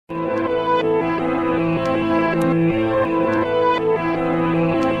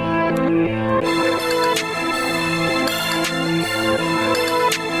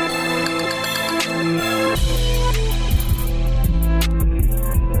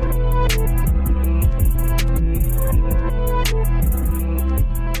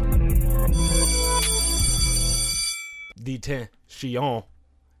detention.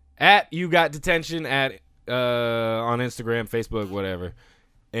 At You Got Detention on Instagram, Facebook, whatever.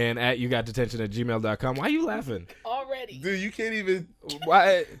 And at YouGotDetention@gmail.com. Why are you laughing? Already. Dude, you can't even.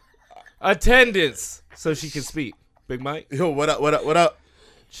 Why? Attendance. So she can speak. Big Mike? Yo, what up?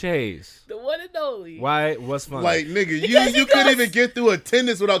 Chase. The one and only. Why? What's funny? Like, nigga, you couldn't even get through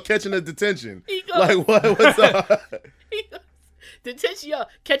attendance without catching a detention. Like, what's up? Detention, yo.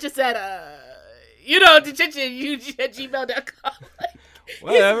 Catch us at, detention@gmail.com.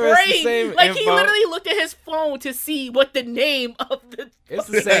 Whatever, it's the same like, info. he literally looked at his phone to see what the name of the... It's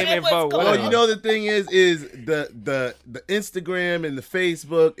the same info. Well, you know the thing is the Instagram and the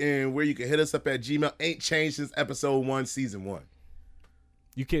Facebook and where you can hit us up at Gmail ain't changed since episode 1, season 1.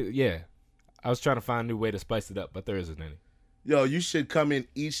 You can, yeah. I was trying to find a new way to spice it up, but there isn't any. Yo, you should come in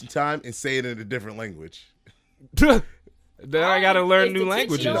each time and say it in a different language. Then I gotta learn new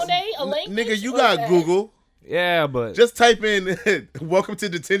languages. A language. Nigga, you got Google. Yeah, but Just type in "welcome to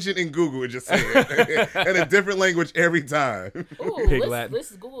detention" in Google and just say it in a different language every time. Ooh, Pig Latin.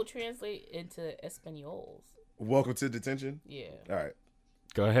 let's Google translate into Espanol. Welcome to detention. Yeah. All right,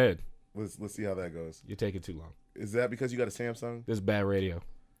 go ahead. let's see how that goes. You're taking too long. Is that because you got a Samsung? This is bad radio.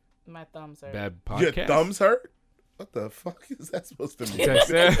 My thumbs hurt. Bad podcast. Your thumbs hurt? What the fuck is that supposed to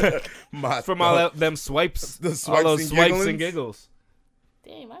mean? From all them swipes. The swipes all those and swipes gigglings? and giggles.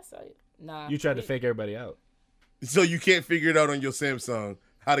 Damn, I saw it. Nah. You tried to fake everybody out. So you can't figure it out on your Samsung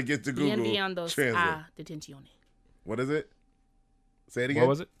how to get to Google Translate. Detenzione. What is it? Say it again. What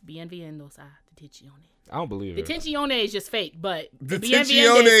was it? Bienvenidos a detenzione. I don't believe it. Detenzione is just fake, but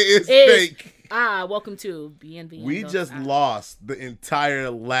Detenzione is fake. Welcome to Bienvenidos. We just lost the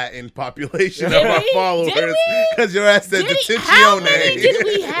entire Latin population Did of our we? followers Did we? because your ass said How many did Detenzione.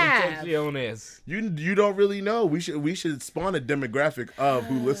 we have? Detenciones. You don't really know. We should spawn a demographic of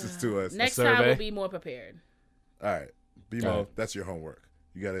who listens to us. Next time we'll be more prepared. All right, BMO, that's your homework.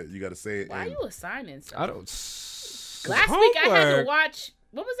 You gotta say it. Why are you assigning stuff? I don't. Last week I had to watch.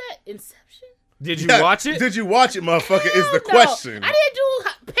 What was that? Inception. Did you watch it? Did you watch it, motherfucker? Is the No. question. I didn't do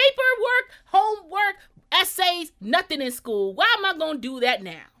paperwork, homework, essays, nothing in school. Why am I gonna do that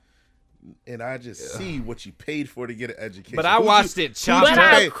now? And I just see what you paid for to get an education. But I watched it chopped But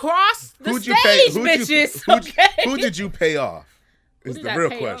up. I crossed the Who'd you stage, pay? bitches. Okay. Who did you pay off? Is Who the did real I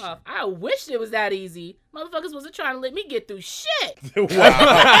pay question. off? I wish it was that easy. Motherfuckers wasn't trying to let me get through shit.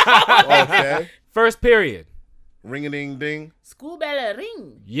 Wow. Okay. First period. Ring a ding ding. School bell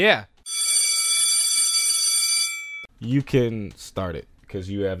ring. Yeah. You can start it because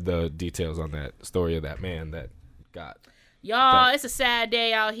you have the details on that story of that man that got. Y'all, it's a sad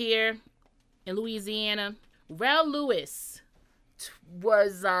day out here in Louisiana. Rel Lewis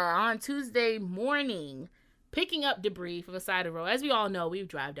was on Tuesday morning picking up debris from the side of the road. As we all know, we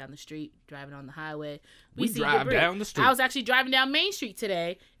drive down the street, driving on the highway. We see drive debris. down the street. I was actually driving down Main Street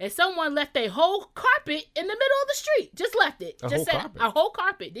today, and someone left a whole carpet in the middle of the street. Just left it. A whole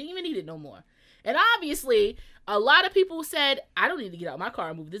carpet. Didn't even need it no more. And obviously, a lot of people said, I don't need to get out of my car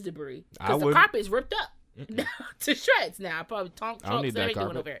and move this debris because the carpet's ripped up to shreds now. Probably trucks, everything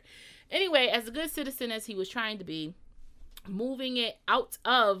went over it. Anyway, as a good citizen as he was trying to be, moving it out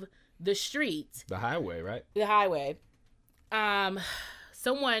of the street. The highway, right? The highway.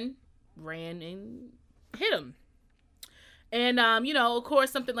 Someone ran and hit him. And, of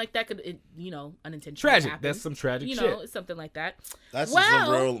course, something like that could, unintentionally tragic. happen. That's some tragic shit. It's something like that. That's just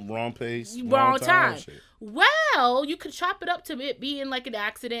a real wrong pace. Wrong time. Shit. Well, you could chop it up to it being like an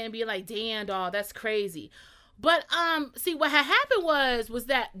accident and be like, damn, dog, that's crazy. But, see, what had happened was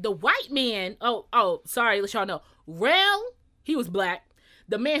that the white man, sorry, let y'all know, Rel, he was black.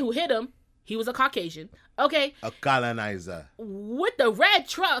 The man who hit him, he was a Caucasian. Okay. A colonizer. With the red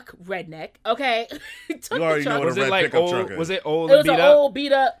truck, redneck, okay. You already know what Was a it red like pickup old? truck is. Was it old It and was beat an up? old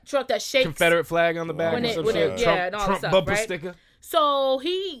beat up truck that shakes. Confederate flag on the back. When or it- some when shit. it- yeah, and all Trump that stuff, bumper right? sticker. So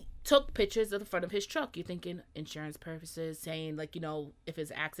he took pictures of the front of his truck. You're thinking insurance purposes, saying like, if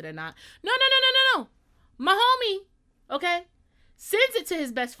it's an accident or not. No. My homie, okay, sends it to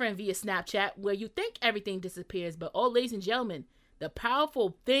his best friend via Snapchat where you think everything disappears. But, ladies and gentlemen, the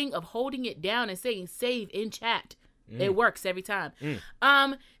powerful thing of holding it down and saying save in chat. It works every time.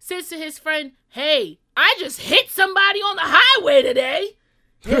 Says to his friend, hey, I just hit somebody on the highway today.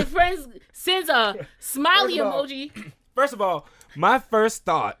 His friend sends a smiley emoji. First of all, my first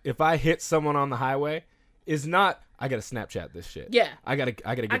thought if I hit someone on the highway is not I gotta Snapchat this shit. Yeah, I gotta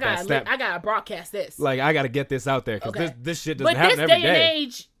get that snap. I gotta broadcast this. Like I gotta get this out there because this shit doesn't but happen this every day and day.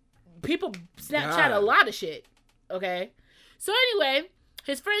 age, people Snapchat a lot of shit. Okay, so anyway,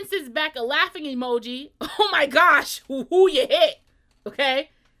 his friend sends back a laughing emoji. Oh my gosh, who you hit? Okay,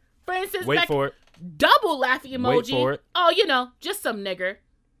 friend sends Wait back. for it. Double laughing emoji. Wait for it. Oh, just some nigger.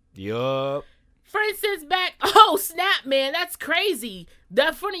 Yup. Friend sends back, oh, snap, man, that's crazy.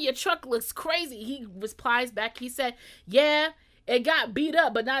 The front of your truck looks crazy. He replies back, he said, yeah, it got beat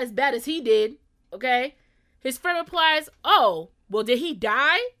up, but not as bad as he did, okay? His friend replies, oh, well, did he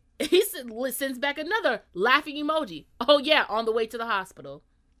die? He sends back another laughing emoji. Oh, yeah, on the way to the hospital.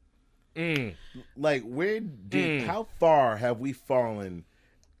 Like, how far have we fallen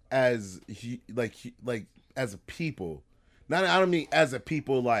as, as a people? I don't mean as a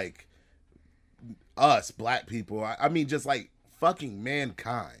people like us, black people. I mean just like fucking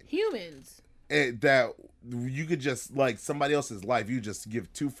mankind. Humans. That you could just, like, somebody else's life, you just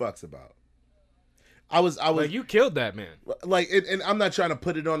give two fucks about. I was like, you killed that man. Like, and I'm not trying to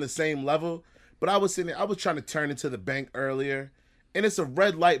put it on the same level, but I was sitting there, I was trying to turn into the bank earlier, and it's a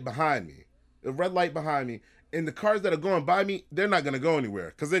red light behind me. A red light behind me. And the cars that are going by me, they're not going to go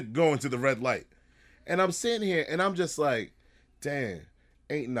anywhere because they're going to the red light. And I'm sitting here, and I'm just like, damn,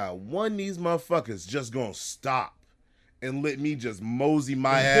 ain't not one of these motherfuckers just going to stop and let me just mosey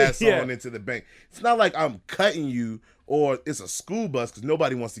my ass on into the bank. It's not like I'm cutting you, or it's a school bus, because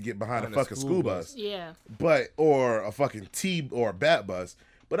nobody wants to get behind a fucking school bus. Yeah. Or a fucking T or a bat bus.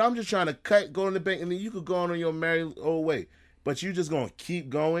 But I'm just trying to go in the bank, and then you could go on your merry old way. But you just going to keep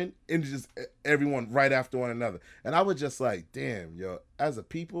going, and just everyone right after one another. And I was just like, damn, yo, as a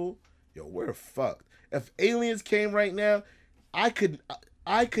people, yo, we're fucked. If aliens came right now, I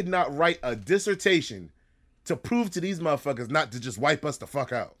could not write a dissertation to prove to these motherfuckers not to just wipe us the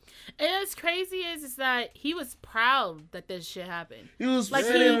fuck out. And what's crazy is that he was proud that this shit happened. He was like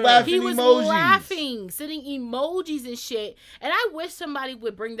laughing he was emojis. laughing, sending emojis and shit. And I wish somebody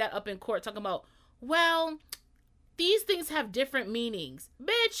would bring that up in court, talking about, well, these things have different meanings.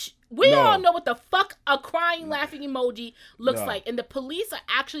 Bitch, we all know what the fuck a crying, laughing emoji looks like. And the police are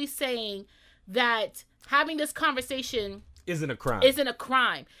actually saying that having this conversation isn't a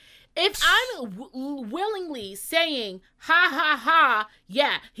crime. If I'm willingly saying, ha, ha, ha,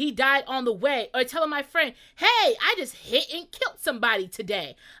 yeah, he died on the way, or telling my friend, hey, I just hit and killed somebody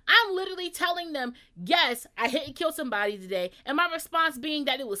today, I'm literally telling them, yes, I hit and killed somebody today, and my response being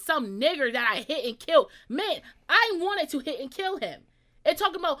that it was some nigger that I hit and killed. Man, I wanted to hit and kill him. And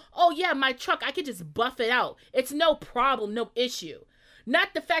talking about, oh yeah, my truck, I could just buff it out. It's no problem, no issue.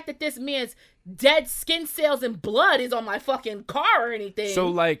 Not the fact that this man's dead skin cells and blood is on my fucking car or anything. So,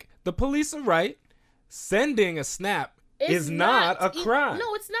 like, the police are right. Sending a snap is not a crime.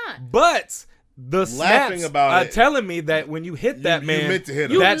 No, it's not. But the snaps are telling me that when you hit that man, you meant to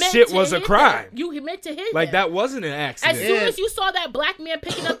hit him. That shit was a crime. You meant to hit him. Like, that wasn't an accident. As soon as you saw that black man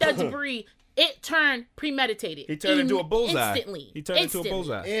picking up that debris, it turned premeditated. He turned into a bullseye. Instantly. Into a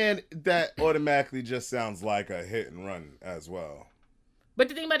bullseye. And that automatically just sounds like a hit and run as well. But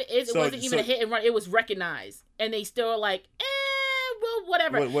the thing about it is, it wasn't even a hit and run. It was recognized. And they still like, well,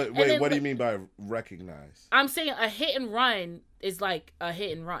 whatever. Wait, what do you mean by recognize? I'm saying a hit and run is like a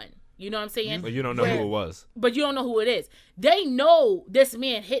hit and run. You know what I'm saying? But you don't know who it was. But you don't know who it is. They know this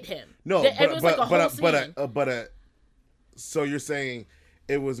man hit him. No, so you're saying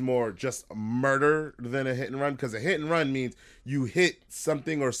it was more just a murder than a hit and run? Because a hit and run means you hit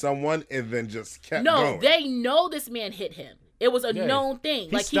something or someone and then just kept going. No, they know this man hit him. It was a known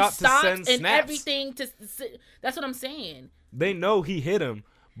thing. He stopped and snaps. Everything. That's what I'm saying. They know he hit him,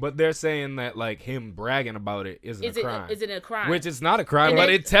 but they're saying that, like, him bragging about it isn't a crime. Is it a crime? Which it's not a crime,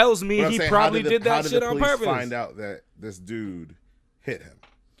 but it tells me he probably did that shit on purpose. How did the police find out that this dude hit him?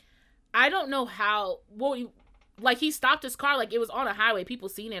 I don't know how. Well, like, he stopped his car, like, it was on a highway. People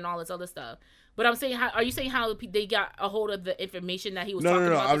seen it and all this other stuff. But I'm saying, are you saying how they got a hold of the information that he was talking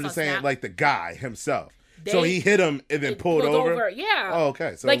about? No. I'm just saying, like, the guy himself. So he hit him and then pulled over? Yeah. Oh,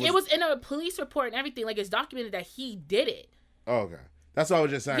 okay. So like, it was in a police report and everything. Like, it's documented that he did it. Oh, okay. That's what I was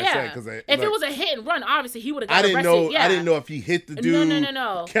just saying. Yeah. If it was a hit and run, obviously he would have got arrested. I didn't know if he hit the dude.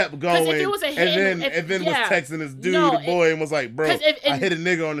 No. Kept going. If it was a hit and then was texting his dude, the boy, and was like, "Bro, I hit a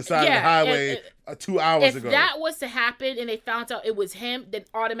nigga on the side of the highway 2 hours ago." If that was to happen and they found out it was him, then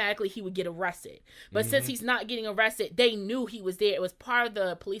automatically he would get arrested. But since he's not getting arrested, they knew he was there. It was part of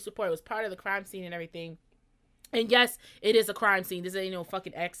the police report. It was part of the crime scene and everything. And yes, it is a crime scene. This ain't no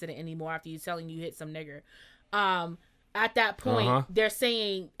fucking accident anymore after you telling you hit some nigger. At that point, they're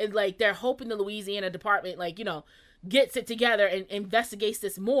saying, like, they're hoping the Louisiana department, like, you know, gets it together and investigates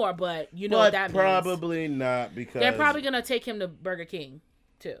this more. But you know what that means. Probably not, because they're probably going to take him to Burger King,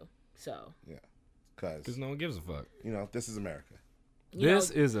 too. So. Yeah. Because no one gives a fuck. You know, this is America.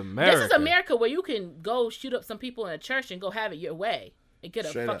 This is America. This is America where you can go shoot up some people in a church and go have it your way. and get a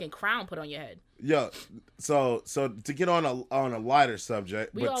Straight fucking crown put on your head. Yo, so to get on a lighter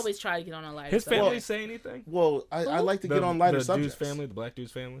subject, We always try to get on a lighter His subject. family say anything? Well, I like to get on lighter subjects. Dude's family, the black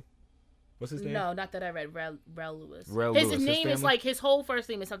dude's family. What's his name? No, not that I read. Rel Lewis. Rel his Lewis, his name is family? like his whole first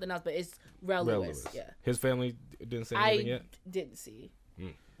name is something else, but it's Rel Lewis. Yeah. His family didn't say anything yet. Didn't see.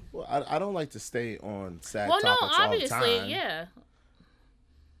 Well, I don't like to stay on sad Well, no, topics all the obviously, time. yeah.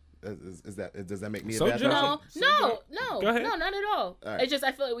 Is that does that make me So a bad John- person? No, Go ahead. no, not at all. All right. It's just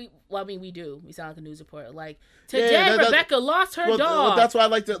I feel like we do. We sound like a news reporter. Like Yeah, today, that- Rebecca lost her Well, dog. that's why I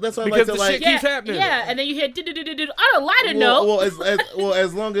like to. That's why I Because like to the like. shit keeps happening. Yeah, and then you hear on a lighter note. Well,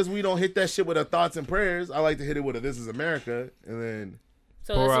 as long as we don't hit that shit with our thoughts and prayers, I like to hit it with a "This is America," and then.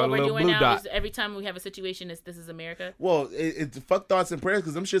 So Pour that's out what a we're little doing blue now. dot. Is every time we have a situation, this is America. Well, it's fuck thoughts and prayers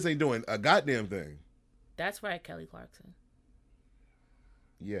because them shits ain't doing a goddamn thing. That's right, Kelly Clarkson.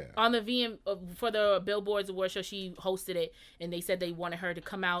 Yeah. On the VM for the Billboards award show, she hosted it, and they said they wanted her to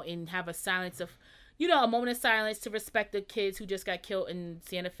come out and have a silence of, a moment of silence to respect the kids who just got killed in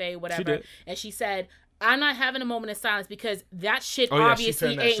Santa Fe, whatever. did. And she said, "I'm not having a moment of silence because that shit Oh, yeah, she obviously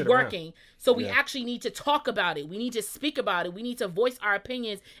turned that ain't shit around. working. So we Yeah. actually need to talk about it. We need to speak about it. We need to voice our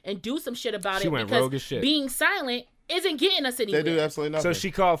opinions and do some shit about She it went because rogue as shit. being silent isn't getting us anywhere." They do absolutely nothing. So she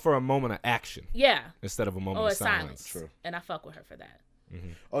called for a moment of action Yeah. instead of a moment Oh, of it's silence. True. And I fuck with her for that.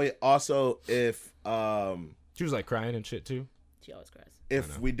 Oh yeah. Also, if She was like crying and shit too. She always cries.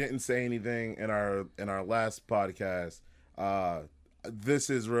 if we didn't say anything in our last podcast, this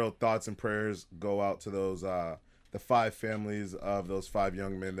is real thoughts and prayers go out to those the 5 families of those 5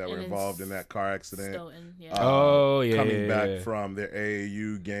 young men that were And involved in that car accident. Stoughton, yeah. Coming back from their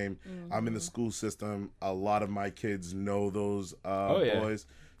AAU game. I'm in the school system. A lot of my kids know those yeah. boys.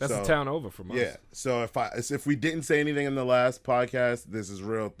 That's So, a town over from us. Yeah. So if we didn't say anything in the last podcast, this is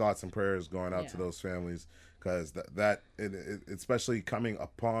real thoughts and prayers going out to those families because especially coming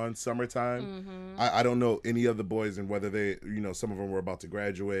upon summertime. I don't know any of the boys and whether they some of them were about to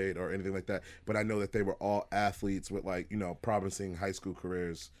graduate or anything like that, but I know that they were all athletes with promising high school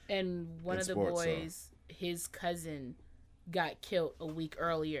careers. And one in of the sports, boys, his cousin, got killed a week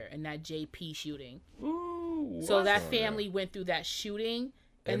earlier in that JP shooting. Ooh, So that family went through that shooting,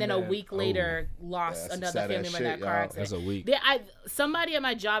 and then a week later lost that's some another sad-ass family member in that shit, car y'all. accident. That's a week. Somebody at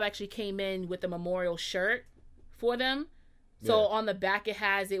my job actually came in with a memorial shirt for them. So on the back it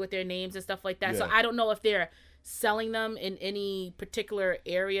has it with their names and stuff like that. So Yeah. I don't know if they're selling them in any particular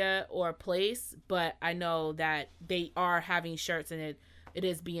area or place, but I know that they are having shirts and it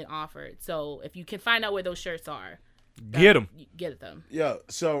is being offered. So if you can find out where those shirts are, Get them. get them. Yeah.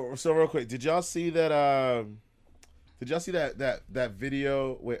 So real quick, did y'all see that? Did y'all see that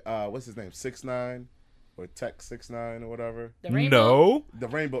video with what's his name, 6ix9ine or Tech 6ix9ine or whatever? The rainbow. No. The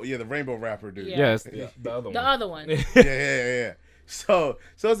rainbow rapper dude. Yeah. Yes. Yeah. The other one. The other one. yeah. So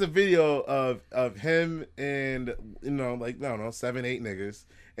it's a video of him and I don't know 7, 8 niggas,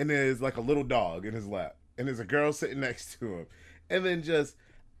 and there's like a little dog in his lap, and there's a girl sitting next to him, and then just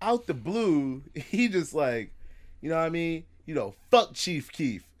out the blue, he just like, what I mean, fuck Chief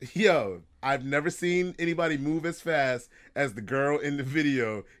Keef. Yo, I've never seen anybody move as fast as the girl in the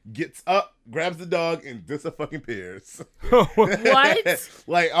video gets up, grabs the dog, and disappears. What?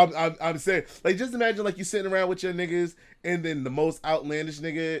 Like I'm saying, like just imagine like you sitting around with your niggas, and then the most outlandish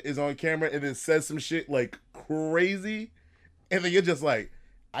nigga is on camera and then says some shit like crazy, and then you're just like,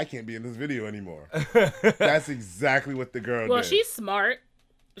 I can't be in this video anymore. That's exactly what the girl did. Well, she's smart.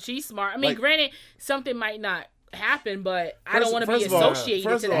 She's smart. I mean, Like- granted, something might not happen, but I don't want to be First of all- associated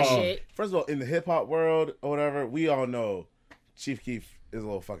first to of that all- shit. First of all, in the hip hop world or whatever, we all know Chief Keef is a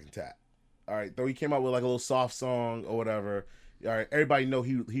little fucking tat. All right, though he came out with like a little soft song or whatever. All right, everybody know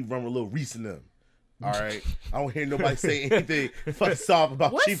he run with Lil Reese in them. All right, I don't hear nobody say anything fucking soft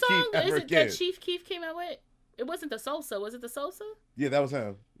about What Chief song Keef is ever it again. that Chief Keef came out with? It wasn't the Sosa. Was it the Sosa? Yeah, that was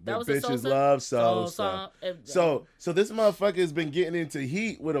him. That The was the bitches Sosa? love Sosa. So, So this motherfucker's been getting into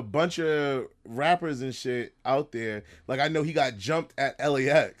heat with a bunch of rappers and shit out there. Like I know he got jumped at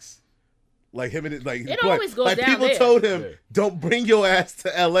LAX. Like him and It always goes like down people there. told him, Yeah. "Don't bring your ass to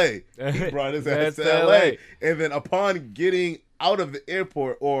LA." He brought his ass That's to LA. LA. And then upon getting out of the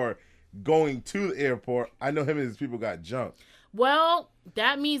airport or going to the airport, I know him and his people got jumped. well,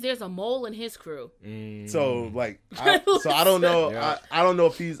 that means there's a mole in his crew. So like, I don't know. Yeah. I don't know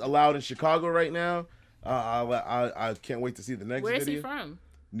if he's allowed in Chicago right now. I can't wait to see the next Where is video. he from?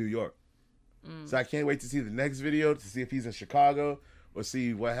 New York. So I can't wait to see the next video to see if he's in Chicago or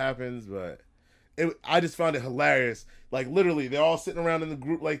see what happens. But I just found it hilarious. Like literally, they're all sitting around in the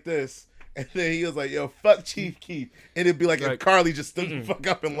group like this, and then he was like, "Yo, fuck Chief Keef," and it'd be like if Carly just stood the fuck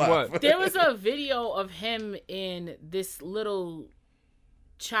up and laughed. What? There was a video of him in this little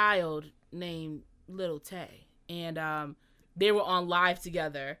child named Little Tay, and they were on live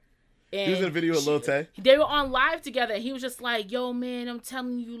together. And he was in a video with Lil Tay. They were on live together, and he was just like, "Yo, man, I'm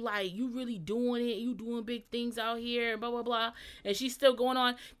telling you, like, you really doing it. You doing big things out here, blah blah blah." And she's still going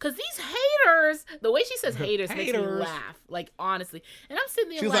on because these haters. The way she says haters makes me laugh, like honestly. And I'm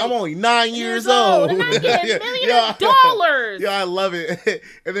sitting there. She's like, I'm only 9 years old. And I get millions of dollars. Yeah, I love it.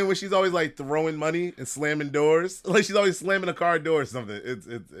 And then when she's always like throwing money and slamming doors, like she's always slamming a car door or something.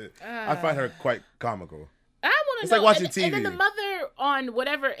 I find her quite comical. I want to It's know. like watching TV. And then the mother on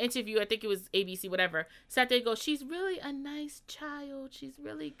whatever interview, I think it was ABC, whatever, sat there and goes, "She's really a nice child. She's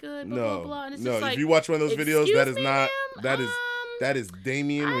really good." Blah, blah, blah. And it's just like, if you watch one of those videos, that is not ma'am? that is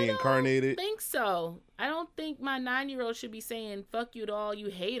Damien reincarnated. I don't think so. I don't think my 9-year-old should be saying "fuck you" to all you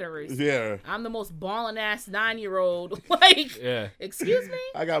haters. Yeah, I'm the most balling ass 9-year-old. Like, yeah. Excuse me.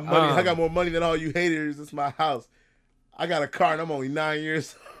 I got money. I got more money than all you haters. It's my house. I got a car and I'm only 9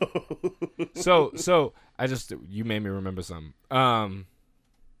 years old. So you made me remember something.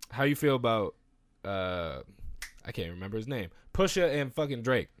 How you feel about I can't remember his name. Pusha and fucking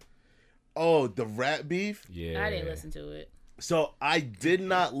Drake. Oh, the rap beef? Yeah. I didn't listen to it. So I did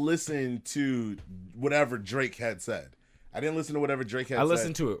not listen to whatever Drake had said. I didn't listen to whatever Drake had said. I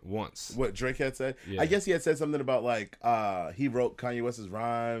listened to it once. What Drake had said? Yeah. I guess he had said something about like he wrote Kanye West's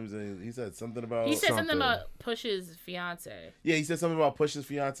rhymes and he said something about something about Push's fiance. Yeah, he said something about Push's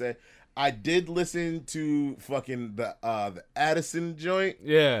fiance. I did listen to fucking the Addison joint.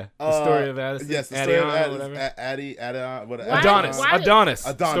 Yeah, the story of Addison. Yes, the story of Addison. Adonis.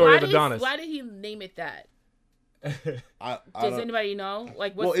 Story of Adonis. Why did he name it that? Does anybody know?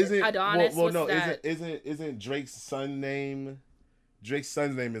 Like, what's Adonis? Well, no, that? Isn't Drake's son name? Drake's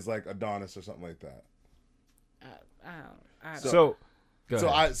son's name is like Adonis or something like that. I don't know.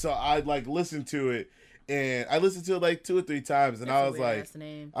 So I like listened to it, and I listened to it like 2 or 3 times, and That's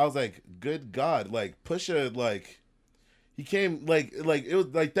I was like, good God, like Pusha, like he came like it was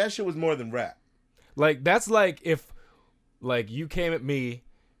like that shit was more than rap. Like that's like if like you came at me.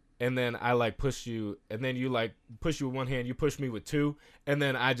 And then I like push you, and then you like push you with one hand, you push me with 2, and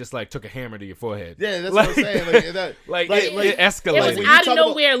then I just like took a hammer to your forehead. Yeah, that's what I'm saying. Like, it escalated. It was out of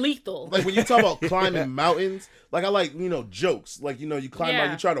nowhere lethal. Like when you talk about climbing mountains, like I like jokes. Like you climb out,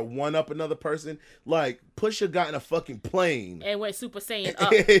 you try to one up another person. Like Pusha got in a fucking plane and went Super Saiyan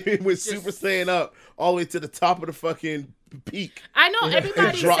up. Super Saiyan up all the way to the top of the fucking peak. I know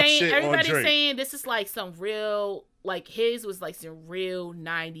everybody's saying saying this is like some real. Like his was like some real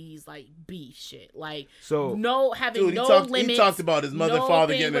 90s like beef shit. Like having limits. He talked about his mother,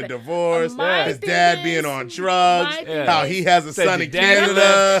 father getting a divorce, his dad being on drugs, how he has a son in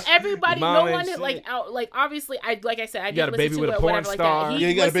Canada. Everybody, no one like out. Like obviously, I got a baby with a porn star. Yeah,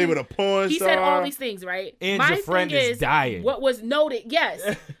 you got a baby with a porn star. He said all these things, right? And your friend is dying. What was noted,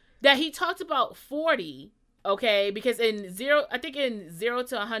 yes, that he talked about 40. Okay, because in 0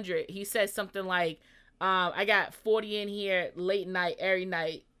 to 100, he says something like. I got 40 in here late night, every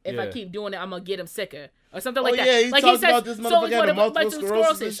night. If I keep doing it, I'm going to get him sicker. Or something like that. Yeah, he like talks about this motherfucker having multiple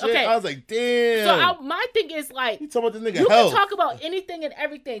sclerosis and shit. Okay. I was like, damn. So my thing is like, you talking about this nigga you health. can talk about anything and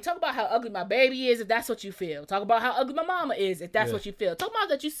everything. Talk about how ugly my baby is if that's what you feel. Talk about how ugly my mama is if that's what you feel. Talk about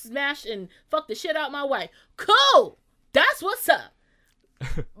that you smashed and fucked the shit out my wife. Cool. That's what's up.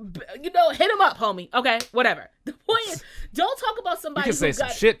 Hit him up, homie. Okay, whatever. The point is, don't talk about somebody you can say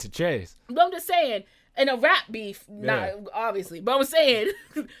some shit to Chase. But I'm just saying, in a rap beef, not obviously, but I'm saying,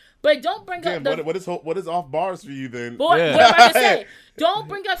 but don't bring up what is off bars for you then? Boy, what am I about to say? Don't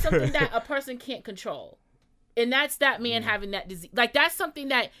bring up something that a person can't control, and that's that man having that disease. Like that's something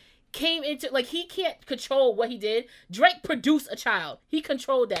that came into like he can't control what he did. Drake produced a child. He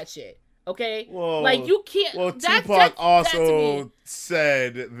controlled that shit. Okay, well, like you can't. Well, Tupac also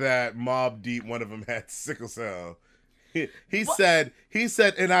said that Mobb Deep, one of them had sickle cell. He said,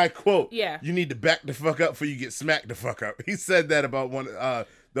 and I quote, "Yeah, you need to back the fuck up before you get smacked the fuck up." He said that about one.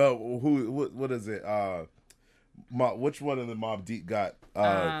 What is it? Which one of the Mobb Deep got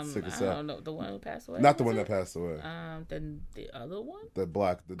sickle cell? I don't know, the one who passed away. Not the one that passed away. Then the other one. The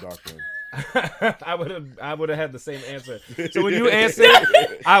dark one. I would have had the same answer. So when you answered,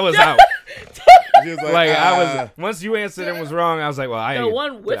 I was out. She was I was once you answered and was wrong. I was like, well, the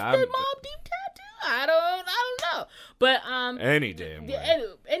one with the Mobb Deep tattoo. I don't know. But any damn way.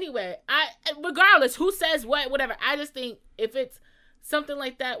 Anyway, regardless who says whatever. I just think if it's something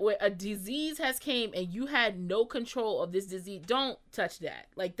like that where a disease has came and you had no control of this disease, don't touch that.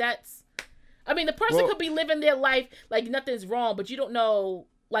 Like that's, I mean, the person could be living their life like nothing's wrong, but you don't know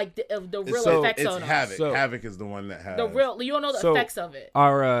like the real effects on Havoc. them. Havoc is the one that has you don't know the effects of it.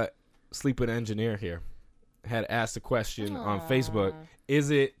 Our sleeping engineer here, had asked a question on Facebook.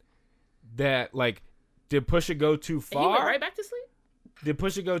 Is it that like did Pusha go too far? And he went right back to sleep. Did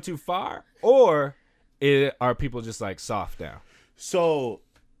Pusha go too far, or are people just like soft now? So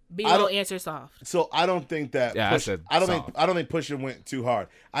B-Lo answer soft. So I don't think that. Yeah, I don't think Pusha went too hard.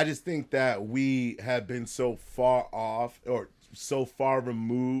 I just think that we have been so far off or so far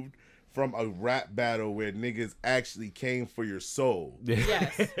removed from a rap battle where niggas actually came for your soul.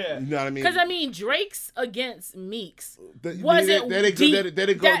 Yes. You know what I mean? Because I mean, Drake's again't Meeks wasn't they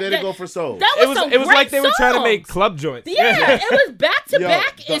didn't go for soul. It was like they were trying to make club joints. Yeah, it was back to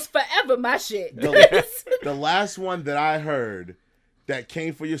back. Is forever my shit. The last one that I heard that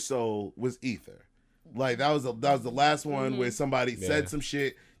came for your soul was Ether. Like that was the last one where somebody said some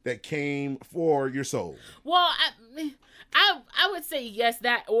shit that came for your soul. Well, I would say yes,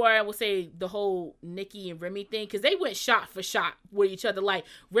 that, or I would say the whole Nicki and Remy thing, because they went shot for shot with each other. Like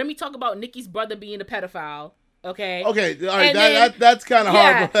Remy talk about Nicki's brother being a pedophile. Okay, all right, that's kind of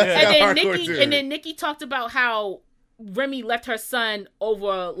hard. And then Nicki talked about how Remy left her son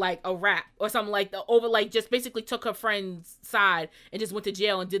over like a rap or something like that, over like just basically took her friend's side and just went to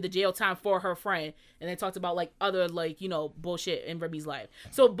jail and did the jail time for her friend. And then talked about like other like, bullshit in Remy's life.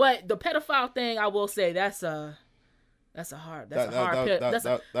 So, but the pedophile thing, I will say that's a hard pill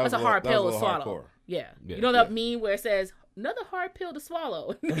to swallow. Hardcore. Yeah. You know that meme where it says another hard pill to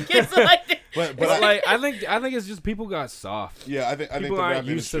swallow. but like I think it's just people got soft. Yeah, I think the rap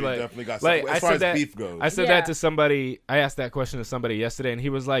industry definitely got soft. As far as beef goes. I said that to somebody. I asked that question to somebody yesterday, and he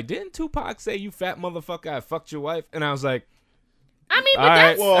was like, "Didn't Tupac say you fat motherfucker? I fucked your wife?" And I was like, I mean,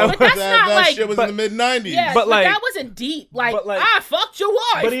 but that's not that like shit was in the mid-90s. Yeah, but like, that wasn't deep. Like, I fucked your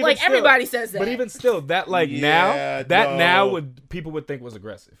wife. Like still, everybody says that. But even still, that like people would think was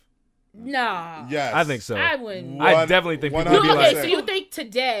aggressive. Nah. Yes. I think so. I wouldn't. I definitely think people would be like. Okay, so you think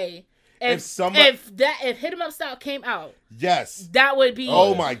today, if Hit 'Em Up Style came out, yes, that would be.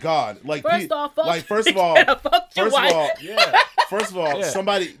 Oh my God! Like first of all,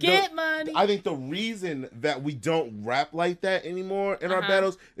 somebody get money. I think the reason that we don't rap like that anymore in our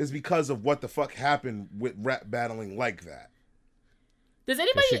battles is because of what the fuck happened with rap battling like that. Does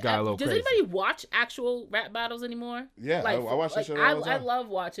anybody watch actual rap battles anymore? Yeah, like, I watch that shit all the time. I love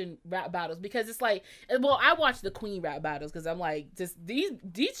watching rap battles because it's like, well, I watch the Queen rap battles because I'm like, just these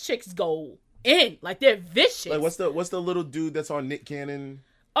chicks go in, like they're vicious. Like what's the little dude that's on Nick Cannon?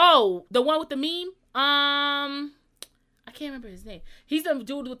 Oh, the one with the meme. I can't remember his name. He's the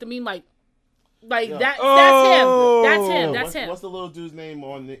dude with the meme, like yeah. That's him. What's the little dude's name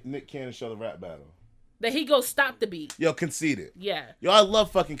on Nick Cannon show, the rap battle? That he goes stop the beat. Yo, Conceited. Yeah. Yo, I love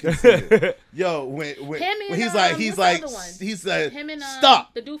fucking Conceited. Yo, when he's like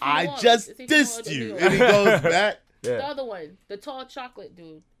stop. I just dissed you, and he goes back. Yeah. The other one, the tall chocolate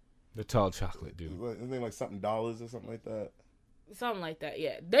dude. His name like something dollars or something like that. Something like that.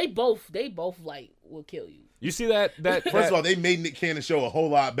 Yeah. They both like will kill you. You see that first of all, they made Nick Cannon show a whole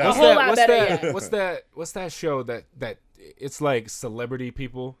lot better. What's that show that it's like celebrity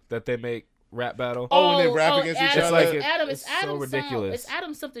people that they make rap battle? When they rap against each other. It's so ridiculous. It's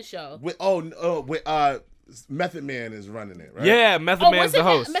Adam something show. Method Man is running it, right? Yeah, Method Man's the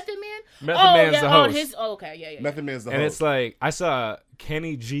host. Method Man? Method Man's the host. Okay. Method Man's the host. And it's like, I saw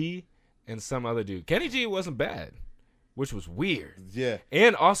Kenny G and some other dude. Kenny G wasn't bad, which was weird. Yeah.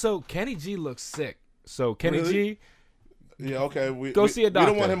 And also, Kenny G looks sick. So, Kenny G... Yeah, okay. Go see a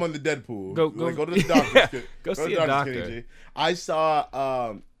doctor. We don't want him on the Deadpool. Go to the doctor. Go see a doctor. Kenny G. I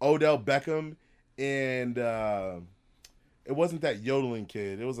saw Odell Beckham and it wasn't that yodeling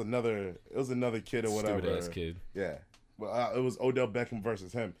kid. It was another kid or whatever. Stupid ass kid. Yeah. Well, it was Odell Beckham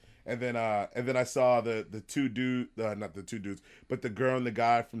versus him. And then I saw the two dudes, not the two dudes, but the girl and the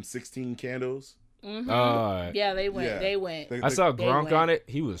guy from 16 Candles. Mm-hmm. Yeah, they went. Yeah. They went. I saw Gronk on it.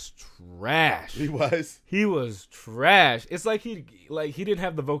 He was trash. He was trash. It's like he didn't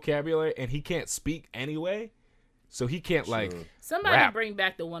have the vocabulary and he can't speak anyway, so he can't Somebody rap. Bring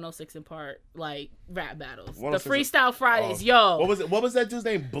back the 106 and Park rap battles, the Freestyle Fridays. Yo, what was that dude's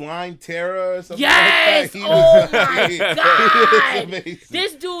name? Blind Terror or something? Yes. Like oh my God.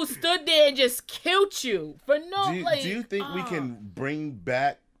 This dude stood there and just killed you for no. Do you think we can bring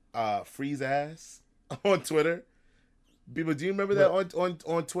back Freeze Ass on Twitter? People, do you remember that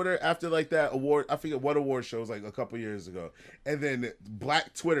on Twitter after like that award? I forget what award show was like a couple years ago, and then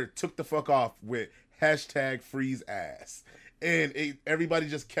Black Twitter took the fuck off with #Freeze Ass, and everybody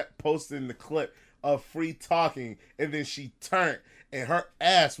just kept posting the clip of Free talking, and then she turned and her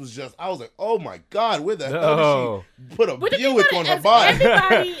ass was just, I was like, oh my God, where the hell did she put a Buick on her body?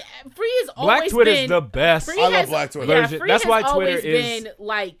 Everybody, Free has always Black Twitter's been the best. I love Black Twitter. Yeah, Free That's why Twitter is been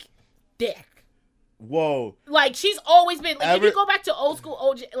like dick. Whoa. Like, she's always been, like, if you go back to old school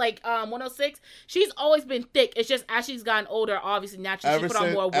OJ, like 106, she's always been thick. It's just as she's gotten older, obviously naturally she put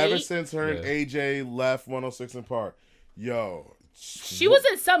on more weight. Ever since her and AJ left 106 in Park, yo. She was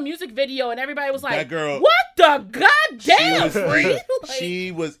in some music video and everybody was like, that girl, what the goddamn, Free?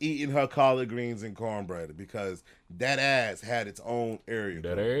 She was eating her collard greens and cornbread because that ass had its own area.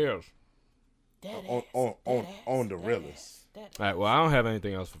 That ass. On the realest. All right, well, I don't have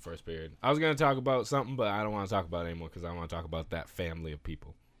anything else for first period. I was going to talk about something, but I don't want to talk about it anymore because I want to talk about that family of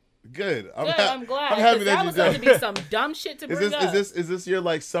people. Good. I'm glad. I'm happy that was going to be some dumb shit to bring up. Is this your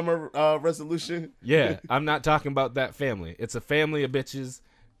like summer resolution? Yeah, I'm not talking about that family. It's a family of bitches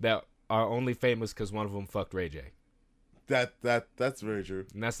that are only famous because one of them fucked Ray J. That's very true.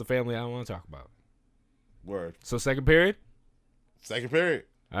 And that's the family I don't want to talk about. Word. So second period? Second period.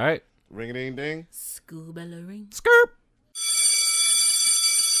 All right. Ring-a-ding-ding. School bell ring. Skirp.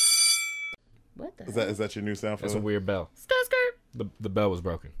 What the Is that your new sound for That's a weird bell. Skirt. The bell was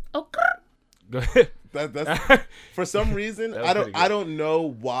broken. Oh, Go ahead. That's for some reason I don't know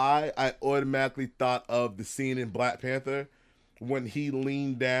why I automatically thought of the scene in Black Panther when he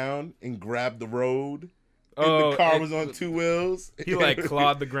leaned down and grabbed the road and the car was on two wheels. He like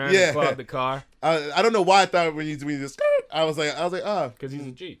clawed the ground and clawed the car. I don't know why I thought when you just I was like because he's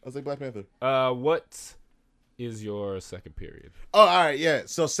a G. I was like Black Panther. What is your second period? Oh, all right, yeah.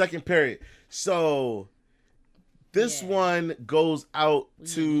 So second period. So this one goes out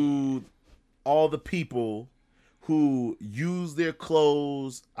to all the people who use their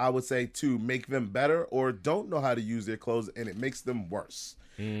clothes, I would say, to make them better or don't know how to use their clothes and it makes them worse.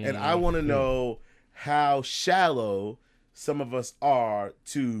 Mm-hmm. And I want to know how shallow some of us are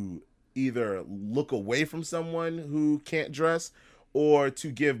to either look away from someone who can't dress or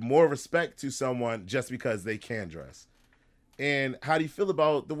to give more respect to someone just because they can dress. And how do you feel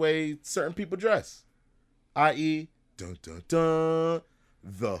about the way certain people dress? I.e., dun dun dun,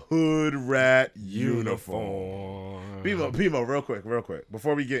 the hood rat uniform. Bimo, real quick,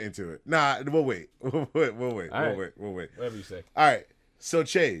 before we get into it. Nah, we'll wait. We'll wait. Whatever you say. All right. So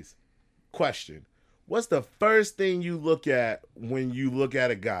Chase, question: what's the first thing you look at when you look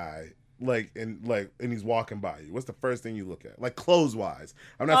at a guy? And he's walking by you. What's the first thing you look at? Like clothes wise.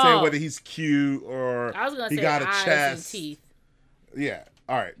 I'm not saying whether he's cute or he got a chest. And teeth. Yeah.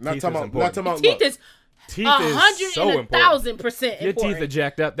 All right. Not talking about teeth look. is teeth is so important. 1,000% Your teeth are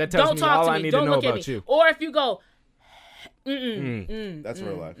jacked up. That tells me all I need to know about you. Or if you go, that's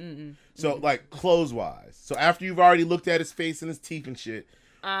real life. So like clothes wise. So after you've already looked at his face and his teeth and shit,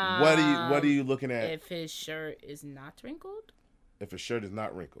 what are you looking at? If his shirt is not wrinkled. If his shirt is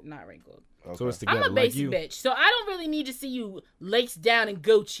not wrinkled. Not wrinkled. Okay. So it's together. I'm a basic bitch, so I don't really need to see you laced down in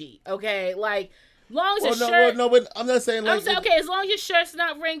Gucci. Okay, like long as your shirt. But I'm not saying like. I'm saying, okay, as long as your shirt's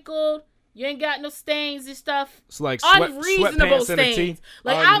not wrinkled, you ain't got no stains and stuff. It's like unreasonable stains.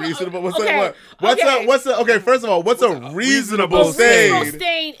 Like unreasonable. What's up? Okay, first of all, what's a reasonable stain? A reasonable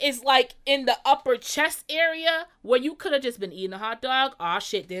stain is like in the upper chest area where you could have just been eating a hot dog. Oh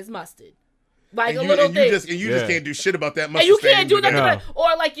shit, there's mustard. Like a little thing. You just can't do shit about that mustard. And you can't do nothing about it.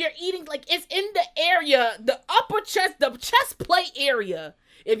 Or like you're eating, like it's in the area, the upper chest, the chest plate area.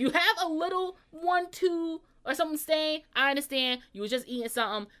 If you have a little 1, 2 or something stain, I understand. You was just eating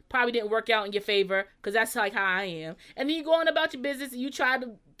something, probably didn't work out in your favor, because that's like how I am. And then you go on about your business and you try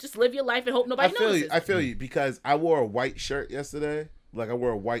to just live your life and hope nobody notices. I feel you, because I wore a white shirt yesterday. Like I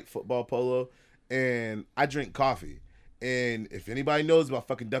wore a white football polo, and I drink coffee. And if anybody knows about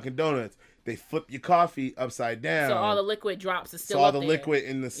fucking Dunkin' Donuts, they flip your coffee upside down. So all the liquid drops is still up there. So all the liquid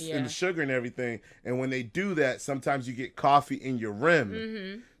in the sugar and everything. And when they do that, sometimes you get coffee in your rim.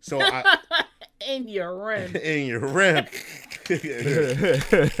 Mm-hmm. So in your rim. In your rim.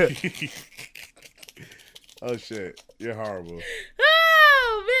 Oh shit, you're horrible.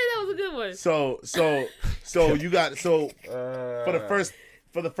 Oh man, that was a good one. So you got for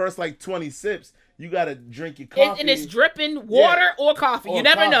the first like 20 sips. You gotta drink your coffee, and it's dripping water or coffee. You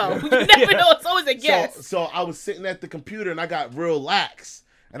never know. You never know. It's always a guess. So I was sitting at the computer and I got real lax,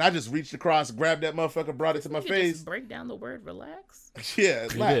 and I just reached across, grabbed that motherfucker, brought it to my face. Just break down the word relax. Yeah,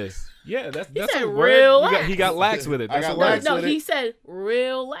 lax. It is. Yeah, that's said a real word. He got lax with it. That's a word. No, he said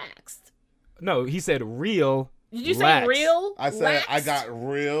relaxed. No, he said real. Did you say real? I said laxed? I got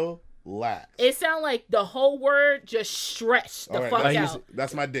real lax. It sounded like the whole word just stretched the fuck out.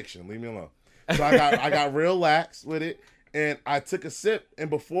 That's my diction. Leave me alone. So I got real lax with it, and I took a sip, and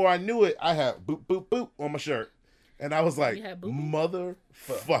before I knew it, I had boop boop boop on my shirt, and I was like,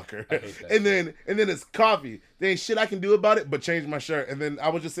 motherfucker. And then it's coffee. There ain't shit I can do about it but change my shirt. And then I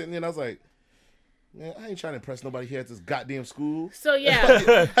was just sitting there, and I was like, Man, I ain't trying to impress nobody here at this goddamn school. So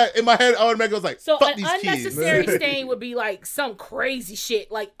yeah. In my head, automatically was like, So fuck an these unnecessary kids. stain would be like some crazy shit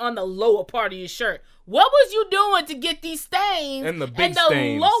like on the lower part of your shirt. What was you doing to get these stains? And the big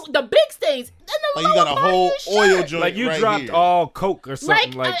stains. The big stains. And the Like you got a lower part whole of your oil shirt. joint Like you right dropped here. all Coke or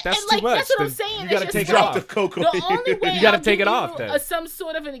something. Like that's and, too like, much. that's what I'm Then saying. You It's gotta just take it like- Drop the off. coke on The only way You gotta I'll take give it off you then. some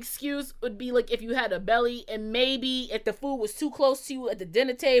sort of an excuse would be like if you had a belly and maybe if the food was too close to you at the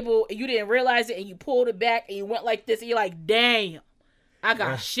dinner table and you didn't realize it and you pulled it back and you went like this and you're like, damn, I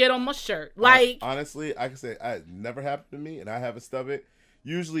got shit on my shirt. Like, honestly, I can say it never happened to me, and I haven't stubbed it.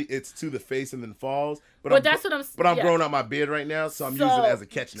 Usually, it's to the face and then falls. But that's what I'm. But I'm yeah. growing out my beard right now, so I'm using it as a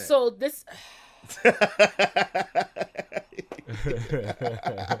catch net. So this.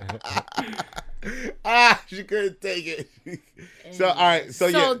 She couldn't take it. So all right, so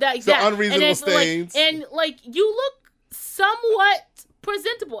unreasonable and stains. Like you look somewhat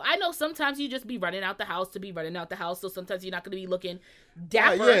presentable. I know sometimes you just be running out the house to be running out the house, so sometimes you're not going to be looking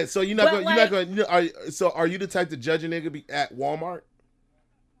dapper. Yeah, so you're not but, going. Are you the type to judge a nigga be at Walmart?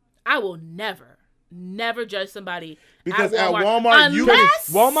 I will never judge somebody Because at Walmart, you unless,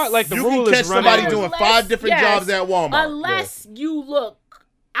 can Walmart, like the you rule can catch is running. somebody doing 5 different jobs at Walmart. Unless you look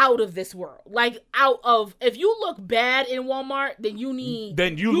out of this world, like if you look bad in Walmart, then you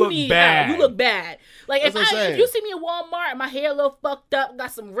look need bad. help. You look bad. Like That's what I'm saying. if you see me in Walmart and my hair a little fucked up, got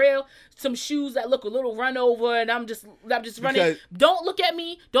some shoes that look a little run over, and I'm just running. Because- Don't look at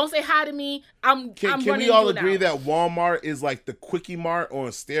me. Don't say hi to me. I'm Can running we all through agree now. that Walmart is like the quickie mart on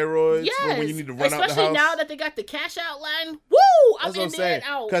steroids? Yes, For when you need to run out the especially house? now that they got the cash out line. Woo! I'm That's what in I'm there saying. and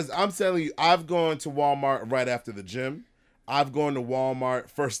out. Because I'm telling you, I've gone to Walmart right after the gym. I've gone to Walmart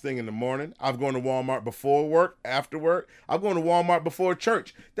first thing in the morning. I've gone to Walmart before work, after work. I've gone to Walmart before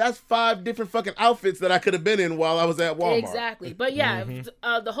church. That's 5 different fucking outfits that I could have been in while I was at Walmart. Exactly. But yeah,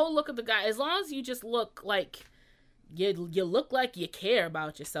 the whole look of the guy, as long as you just look like you look like you care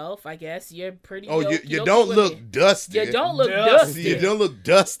about yourself, I guess you're pretty. Oh, dope. you don't look dusty. You don't look Dusty. dusty. You don't look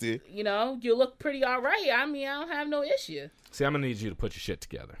dusty. You know, you look pretty all right. I mean, I don't have no issue. See, I'm gonna need you to put your shit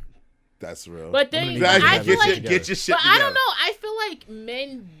together. That's real. But then Exactly. I feel like, Get your shit but together. I don't know. I feel like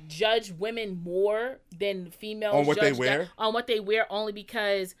men judge women more than females On what they judge wear? them on what they wear, only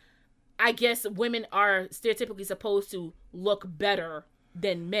because I guess women are stereotypically supposed to look better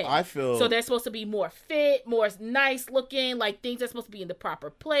than men. I feel so they're supposed to be more fit, more nice looking, like things are supposed to be in the proper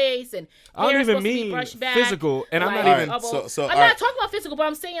place, and I don't hair's even supposed to be mean brushed back, physical, and I'm like, not even. Alright, so I'm alright. not talking about physical, but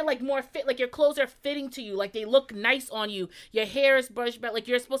I'm saying like more fit, like your clothes are fitting to you, like they look nice on you. Your hair is brushed back, like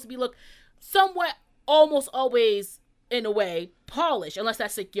you're supposed to be look somewhat, almost always in a way polished, unless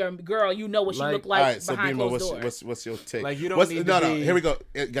that's like your girl, you know what she look like all right, so behind Bimo, closed doors. what's your take? Like, you don't need to no. be- Here we go.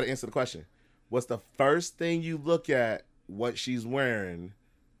 Got to answer the question. What's the first thing you look at? What she's wearing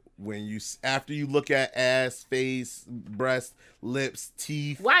when you after you look at ass, face, breast, lips,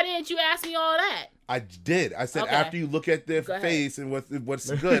 teeth. Why didn't you ask me all that? I did. I said Okay. after you look at their Go ahead. face and what's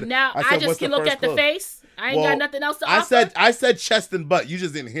good. Now I said, just what's can the look first at the clothes? face. I ain't Well, got nothing else to offer. I said chest and butt. You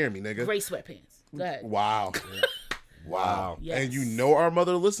just didn't hear me, nigga. Gray sweatpants. Go ahead. Wow. Wow. Yes. And you know our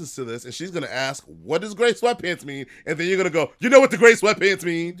mother listens to this, and she's going to ask, what does gray sweatpants mean? And then you're going to go, you know what the gray sweatpants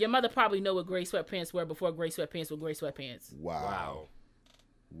mean? Your mother probably know what gray sweatpants were before gray sweatpants were gray sweatpants. Wow.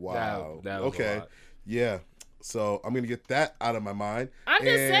 That was a Okay. lot. Yeah. So I'm going to get that out of my mind. I'm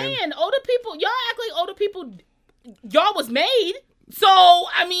just And- saying, older people, y'all act like older people, y'all was made. So,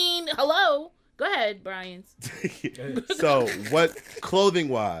 I mean, hello. Go ahead, Brian's. So what,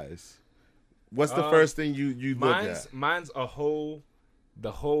 clothing-wise, what's the first thing you look at? Mine's the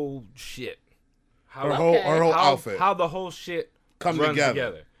whole shit. How Her whole outfit. How the whole shit Come runs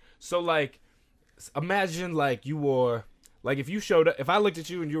together. So like, imagine like you wore, like if you showed up, if I looked at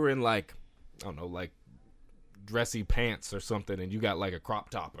you and you were in like, I don't know, like dressy pants or something, and you got like a crop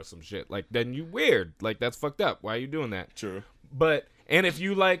top or some shit, like then you weird. Like that's fucked up. Why are you doing that? True. But and if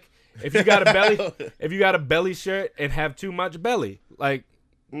you got a belly shirt and have too much belly, like.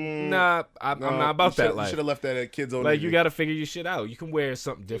 Nah, I'm not about that You life. should have left that at Kids Old Like Navy. you got to figure your shit out. You can wear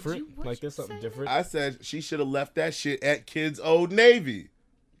something different. what Like you there's something say? different. I said she should have left that shit at Kids Old Navy.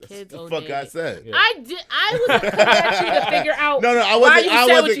 Kids The Old fuck Navy. I said. Yeah. I wasn't coming at you to figure out No, I why wasn't- you I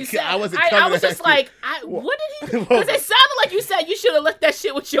said wasn't- what you said. I wasn't I coming was at just you. like, what did he? Because it sounded like you said you should have left that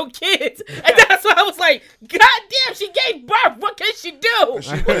shit with your kids, and that's why I was like, God damn, she gave birth. What can she do?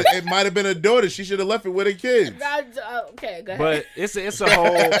 It might have been a daughter. She should have left it with her kids. Okay, go ahead. But it's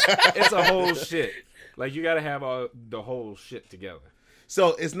a whole shit. Like you got to have the whole shit together. So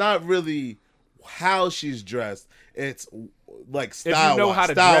it's not really how she's dressed. It's like style. If you know how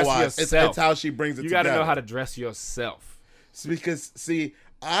to style dress wise. yourself, It's how she brings it You together. got to know how to dress yourself. Because see,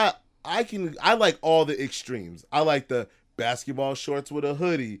 I I like all the extremes. I like the basketball shorts with a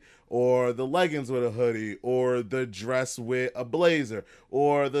hoodie, or the leggings with a hoodie, or the dress with a blazer,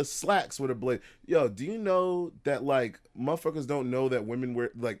 or the slacks with a blazer. Yo, do you know that like motherfuckers don't know that women wear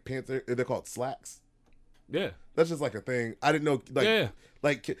like pants? They're called slacks. Yeah. That's just like a thing. I didn't know. Like, Yeah.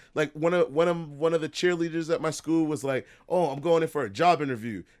 like one of the cheerleaders at my school was like, "Oh, I'm going in for a job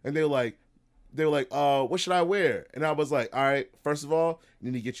interview," and they were like, what should I wear? And I was like, all right, first of all,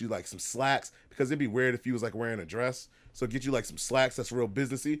 you need to get you like some slacks, because it'd be weird if you was like wearing a dress. So get you like some slacks that's real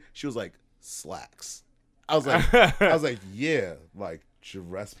businessy. She was like, slacks. I was like, yeah, like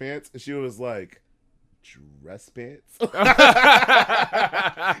dress pants. And she was like, dress pants?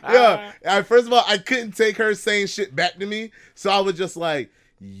 Yeah. First of all, I couldn't take her saying shit back to me. So I was just like,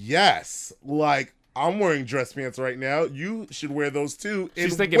 yes, like I'm wearing dress pants right now. You should wear those too.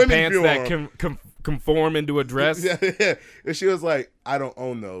 She's thinking pants that can conform into a dress. Yeah. And she was like, I don't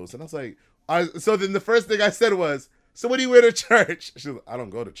own those. And I was like, so then the first thing I said was, so what do you wear to church? She was like, I don't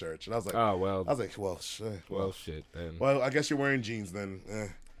go to church. And I was like, oh, well. I was like, well, shit. Well, shit, then. Well, I guess you're wearing jeans then.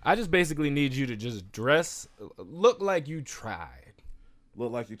 I just basically need you to just look like you tried.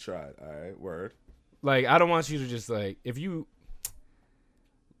 Look like you tried. All right, word. Like, I don't want you to just, like, if you,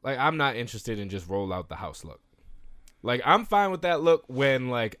 like, I'm not interested in just roll out the house look. Like, I'm fine with that look when,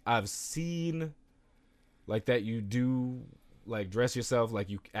 like, I've seen, like, that you do, like, dress yourself like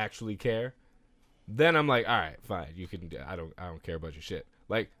you actually care. Then I'm like, all right, fine. You can. I don't care about your shit.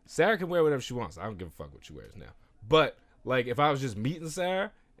 Like, Sarah can wear whatever she wants. I don't give a fuck what she wears now. But like, if I was just meeting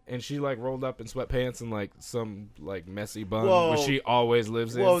Sarah and she like rolled up in sweatpants and like some like messy bun, which she always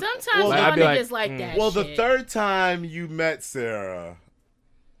lives in. Sometimes y'all niggas like that. Well, shit. the third time you met Sarah,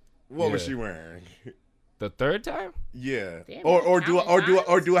 what was she wearing? The third time? Yeah. Damn, Or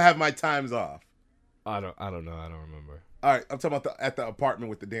do I have my times off? I don't know. I don't remember. All right, I'm talking about at the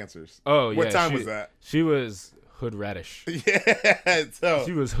apartment with the dancers. Oh, yeah. What time was that? She was hood radish. Yeah, so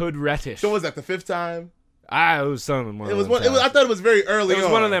she was hood radish. So was that the fifth time? It was something. I thought it was very early on. It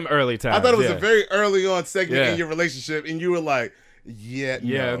was one of them early times. I thought it was a very early on segment in your relationship, and you were like,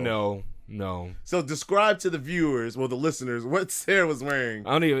 no. So describe to the viewers, well, the listeners, what Sarah was wearing.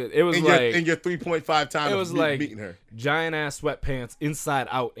 I don't even. It was in your 3.5 times. It was like meeting her. Giant ass sweatpants, inside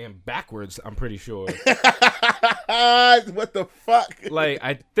out and backwards. I'm pretty sure. What the fuck? Like,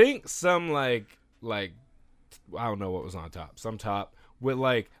 I think some like I don't know what was on top. Some top with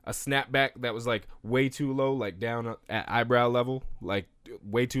like a snapback that was like way too low, like down at eyebrow level, like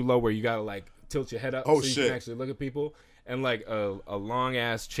way too low where you gotta like tilt your head up you can actually look at people. And like a long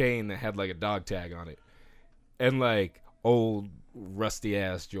ass chain that had like a dog tag on it, and like old rusty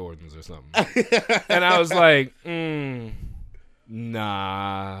ass Jordans or something. And I was like,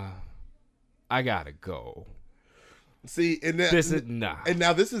 nah, I gotta go. See, and this is nah. And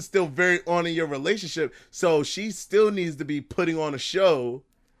now this is still very on in your relationship, so she still needs to be putting on a show,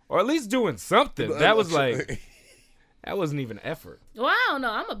 or at least doing something. That was like. That wasn't even effort. Well, I don't know.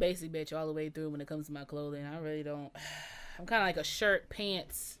 I'm a basic bitch all the way through when it comes to my clothing. I really don't. I'm kind of like a shirt,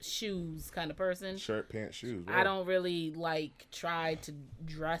 pants, shoes kind of person. Shirt, pants, shoes. Right? I don't really like try to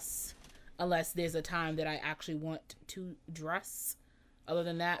dress unless there's a time that I actually want to dress. Other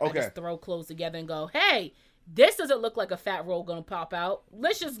than that, I just throw clothes together and go, hey, this doesn't look like a fat roll gonna pop out.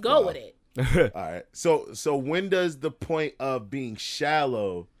 Let's just go with it. All right. So when does the point of being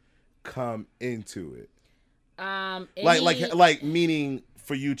shallow come into it? Like meaning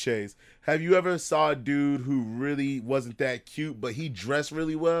for you, Chase, have you ever saw a dude who really wasn't that cute, but he dressed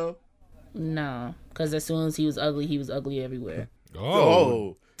really well? No, because as soon as he was ugly everywhere.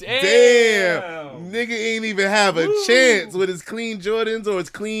 Oh, damn. Nigga ain't even have a chance with his clean Jordans or his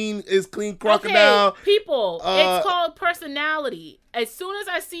clean crocodile. Okay, people, it's called personality. As soon as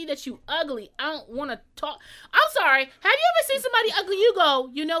I see that you ugly, I don't want to talk. I'm sorry. Have you ever seen somebody ugly? You go,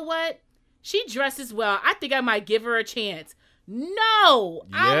 you know what? She dresses well. I think I might give her a chance. No.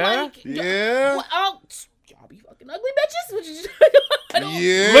 Yeah? Y'all be fucking ugly bitches.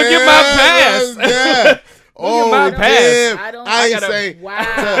 Yeah. Look at my past. Yeah. Look at my past. I ain't say.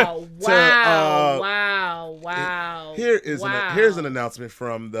 Wow. Here's an announcement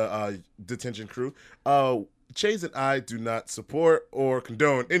from the detention crew. Chase and I do not support or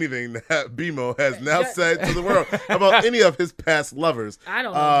condone anything that BMO has now said to the world about any of his past lovers. I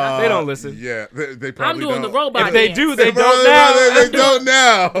don't know. They don't listen. Yeah, they probably don't. I'm doing don't. the robot If they dance. do, they don't now. They don't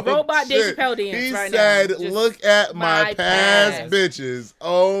now. Robot Dave Chappelle dance he right said, now. look at my past bitches.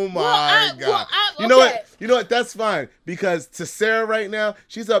 Oh my God. You know what? You know what? That's fine. Because to Sarah right now,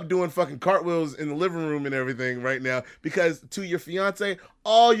 she's up doing fucking cartwheels in the living room and everything right now. Because to your fiance,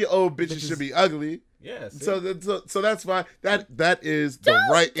 all your old bitches should be ugly. Yeah. See? So that's fine. That is the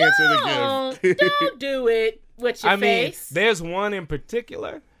right answer to give. Don't do it with your face. Mean, there's one in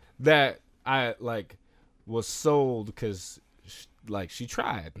particular that I was sold because she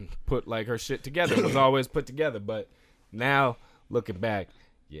tried and put her shit together. It was always put together, but now looking back,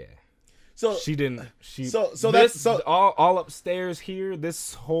 yeah. So she didn't. That's all upstairs here.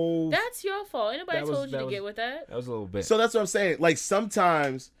 This whole that's your fault. Anybody told you to get with that? That was a little bit. So that's what I'm saying.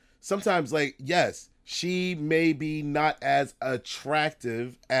 Sometimes yes, she may be not as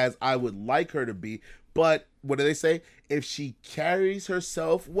attractive as I would like her to be, but what do they say? If she carries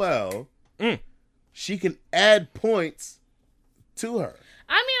herself well, she can add points to her.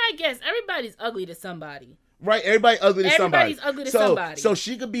 I mean, I guess everybody's ugly to somebody. Right, everybody ugly to somebody. Everybody's ugly to somebody. So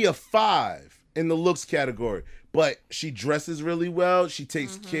she could be a 5 in the looks category, but she dresses really well. She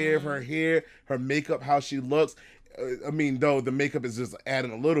takes care of her hair, her makeup, how she looks. I mean, though the makeup is just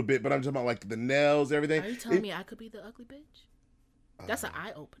adding a little bit, but I'm talking about the nails, everything. Are you telling me I could be the ugly bitch? That's an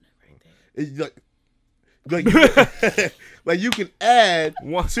eye opener right there. You can add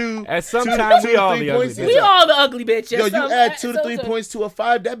at some time we all the ugly bitches. We all the ugly bitches. Yo, you add 2 to 3 points to a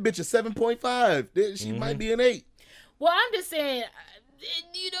 5, that bitch is 7.5. She might be an 8. Well, I'm just saying,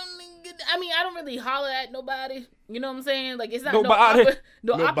 I don't really holler at nobody. You know what I'm saying? It's not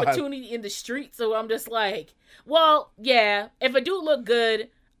no opportunity in the street. So I'm just well, yeah, if a dude look good,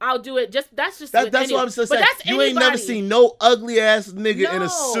 I'll do it. That's what I'm saying. You ain't never seen no ugly ass nigga in a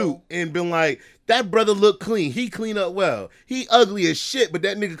suit and been like, that brother look clean. He clean up well. He ugly as shit, but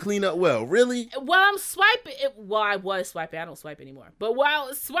that nigga clean up well. Really? While I'm swiping, I was swiping. I don't swipe anymore. But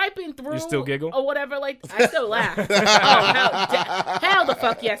while swiping through, you still giggle or whatever. I still laugh. Hell the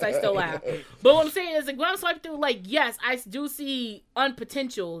fuck yes, I still laugh. But what I'm saying is, when I'm swiping through, yes, I do see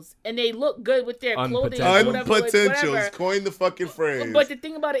unpotentials, and they look good with their clothing. Unpotentials, coin the fucking phrase. But the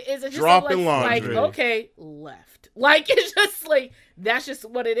thing about it is, it's just dropping laundry. Okay, left. It's just that's just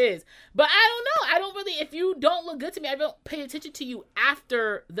what it is. But I don't know. I don't really, if you don't look good to me, I don't pay attention to you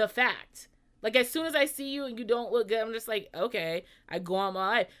after the fact. As soon as I see you and you don't look good, I'm just okay, I go on my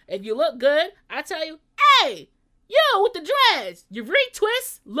life. If you look good, I tell you, hey, yo, with the dreads, your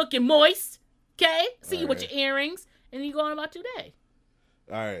retwist, looking moist, okay? See you with your earrings, and you go on about your day.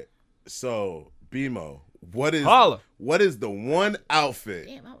 All right. So, BMO, what is the one outfit,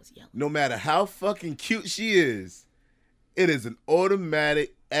 damn, I was yelling, no matter how fucking cute she is, it is an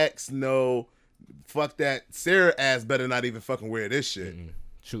automatic X no, fuck that, Sarah ass better not even fucking wear this shit.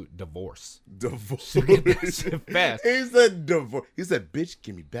 Shoot, divorce. Get that shit fast. He said divorce. He said, bitch,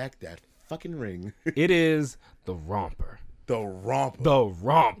 give me back that fucking ring. It is the romper. The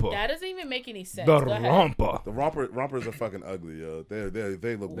romper. That doesn't even make any sense. The romper. The rompers are fucking ugly, yo.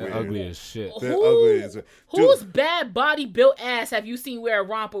 They look weird. Ugly as shit. They're ugly as shit. Whose bad body built ass have you seen wear a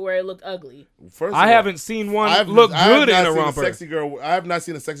romper where it looked ugly? First, I haven't seen one look good in a romper. I have not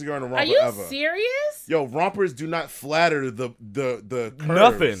seen a sexy girl in a romper. Are you ever. serious? Yo, rompers do not flatter the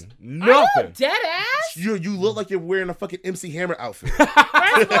curves. Nothing. Are you dead ass? You look like you're wearing a fucking MC Hammer outfit. First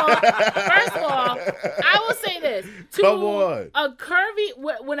of all, I will say this. Come on.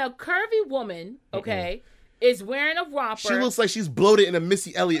 When a curvy woman, is wearing a romper. She looks like she's bloated in a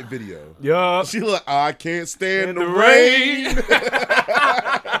Missy Elliott video. Yeah. She look, I can't stand the rain.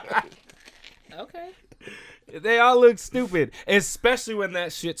 Okay. They all look stupid, especially when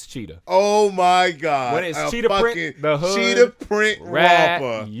that shit's cheetah. Oh my god! When it's cheetah print, the hood cheetah print rat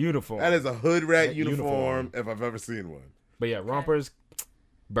romper uniform. That is a hood rat uniform if I've ever seen one. But yeah, rompers,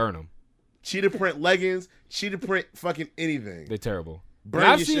 burn them. Cheetah print leggings, cheetah print fucking anything. They're terrible.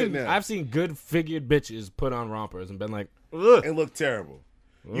 Burn your shit now. I've seen good figured bitches put on rompers and been like, ugh. It look terrible.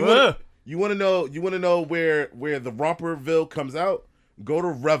 You want to know where the Romperville comes out? Go to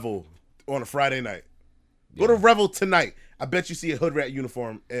Revel on a Friday night. Go to Revel tonight. I bet you see a hood rat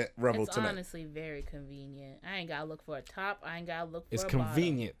uniform at Revel tonight. It's honestly very convenient. I ain't gotta look for a top. I ain't gotta look for It's a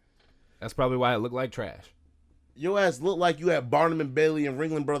convenient. bottom. That's probably why it looked like trash. Your ass look like you at Barnum and Bailey and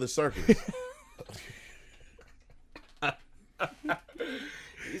Ringling Brothers Circus.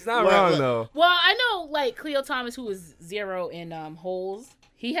 He's not wrong though. Well, I know Cleo Thomas, who is zero in holes.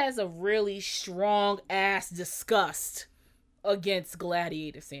 He has a really strong ass disgust against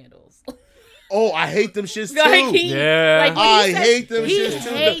gladiator sandals. Oh, I hate them shits too. I hate them shits too.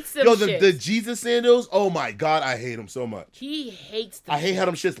 He hates them shits. The Jesus sandals. Oh my god, I hate them so much. He hates them. I hate how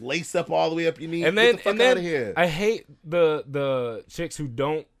them shits lace up all the way up your knee. And then, Get the fuck out of here. I hate the chicks who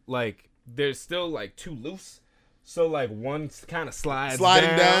don't they're still too loose. So one kind of sliding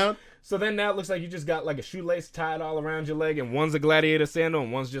down. So then now it looks like you just got a shoelace tied all around your leg, and one's a gladiator sandal,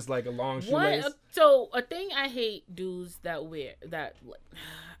 and one's just a long shoelace. So a thing I hate dudes that wear that.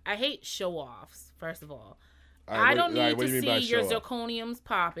 I hate show offs. First of all, All I right, don't need what to do you mean by see your show off? zirconiums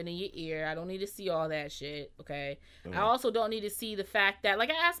popping in your ear. I don't need to see all that shit. Okay. Mm. I also don't need to see the fact that, like,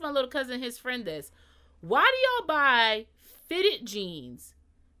 I asked my little cousin, his friend, this: why do y'all buy fitted jeans,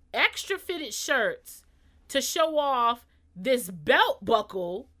 extra fitted shirts to show off this belt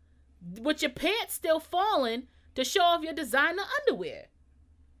buckle with your pants still falling to show off your designer underwear?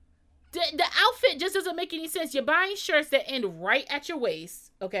 The outfit just doesn't make any sense. You're buying shirts that end right at your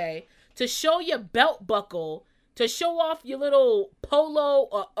waist, okay, to show your belt buckle, to show off your little polo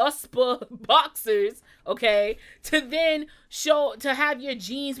or USPA boxers, okay, to then to have your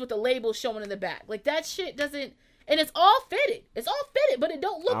jeans with the label showing in the back. Like, that shit doesn't, and it's all fitted. It's all fitted, but it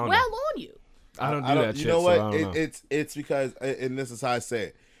don't look well on you. I don't do that shit. You know what? So I don't know. It's because, and this is how I say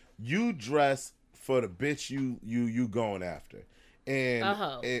it. You dress for the bitch you going after. And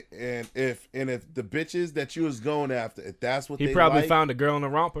and if the bitches that you was going after, if that's what He they probably like, found a girl in a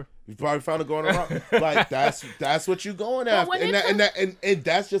romper. you probably found a going around. Like, that's what you going But after, when and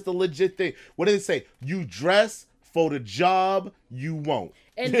that's just a legit thing. What did it say? You dress for the job you want.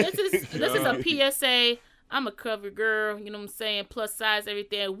 And this is a PSA. I'm a cover girl, you know what I'm saying? Plus size,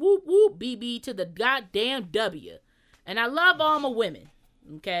 everything. Whoop whoop, BB to the goddamn W. And I love all my women.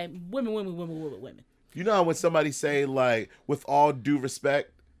 Okay, women. You know how when somebody say, like, with all due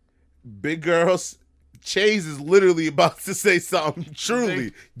respect, big girls, Chase is literally about to say something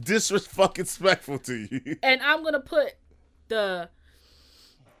truly disrespectful to you. And I'm gonna put per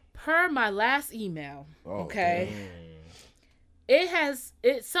my last email. Oh, okay, it's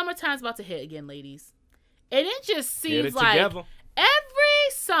summertime's about to hit again, ladies, and it just seems like together.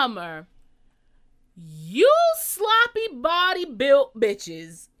 every summer, you sloppy body built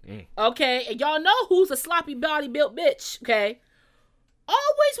bitches. Okay, and y'all know who's a sloppy body built bitch, okay?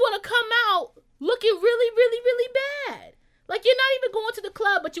 Always want to come out looking really, really, really bad. Like, you're not even going to the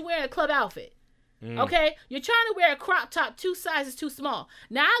club, but you're wearing a club outfit. Okay? You're trying to wear a crop top 2 sizes too small.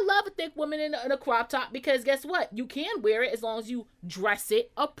 Now, I love a thick woman in a crop top because guess what? You can wear it as long as you dress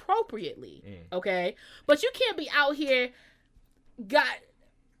it appropriately. Okay? But you can't be out here got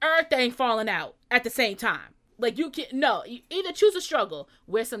everything falling out at the same time. Like, you either choose a struggle.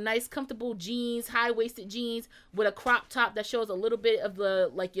 Wear some nice, comfortable jeans, high-waisted jeans with a crop top that shows a little bit of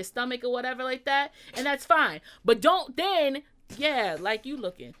like, your stomach or whatever like that, and that's fine. But don't then, like you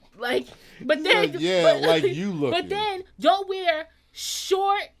looking. Like, but then... like you looking. But then, don't wear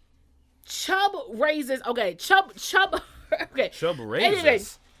short, chub razors. Okay, chub... Okay. Chub razors. Anyway,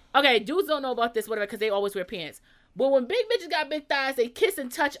 okay, dudes don't know about this, whatever, because they always wear pants. But when big bitches got big thighs, they kiss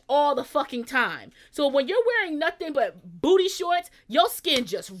and touch all the fucking time. So when you're wearing nothing but booty shorts, your skin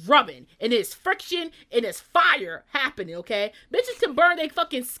just rubbing. And there's friction and there's fire happening, okay? Bitches can burn their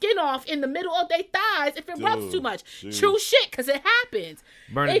fucking skin off in the middle of their thighs if it rubs too much. Geez. True shit, because it happens.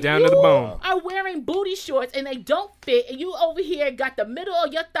 Burn it down to the bone. If you are wearing booty shorts and they don't fit, and you over here got the middle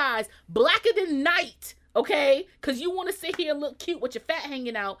of your thighs blacker than night, okay? Because you want to sit here and look cute with your fat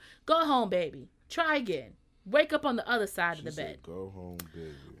hanging out, go home, baby. Try again. Wake up on the other side of the bed. Go home,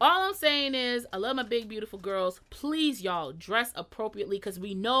 baby. All I'm saying is, I love my big, beautiful girls. Please, y'all, dress appropriately because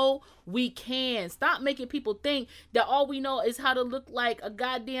we know we can. Stop making people think that all we know is how to look like a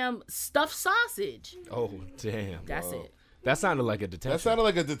goddamn stuffed sausage. Oh, damn. That's it. That sounded like a detention. That sounded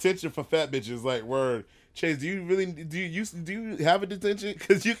like a detention for fat bitches. Like, word. Chase, do you have a detention?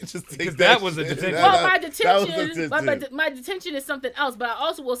 Because you can just take that was a detention. Well, my detention is something else. But I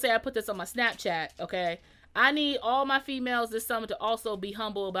also will say I put this on my Snapchat, okay? I need all my females this summer to also be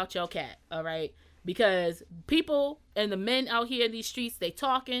humble about your cat, all right? Because people and the men out here in these streets, they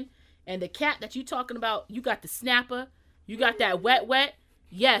talking, and the cat that you talking about, you got the snapper, you got that wet.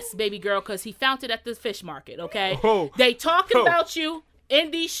 Yes, baby girl, because he found it at the fish market, okay? They talking about you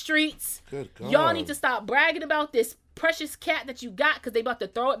in these streets. Good God. Y'all need to stop bragging about this precious cat that you got because they about to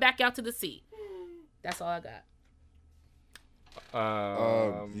throw it back out to the sea. That's all I got.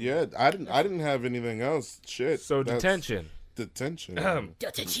 Yeah, I didn't have anything else. Shit. So detention. Detention.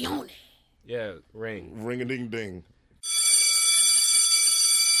 Detention. Yeah, ring. Ring a ding ding.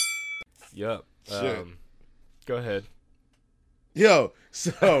 Yup. Shit. Go ahead. Yo,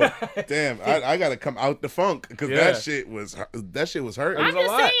 so damn, I gotta come out the funk because that shit was hurting. I'm just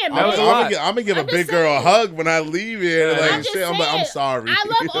saying, man. I'm gonna give a big girl a hug when I leave here. Yeah. Like, shit, I'm sorry. I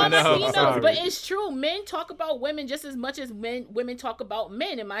love all my females, sorry. but it's true. Men talk about women just as much as women talk about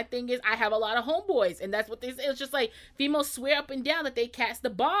men. And my thing is, I have a lot of homeboys, and that's what they say. It's just like females swear up and down that they catch the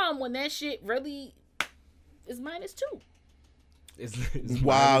bomb when that shit really is -2. It's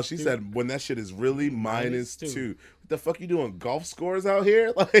Wow, minus she two. said when that shit is really -2. What the fuck you doing golf scores out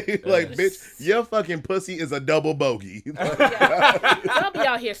here? Like bitch, your fucking pussy is a double bogey. Y'all be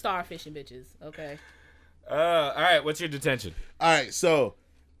out here starfishing bitches, okay? All right, what's your detention? All right, so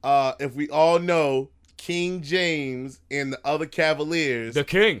if we all know, King James and the other Cavaliers, The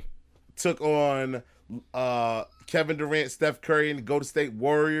king. took on Kevin Durant, Steph Curry, and the Golden State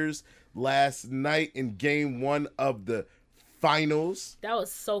Warriors last night in Game 1 of the finals. That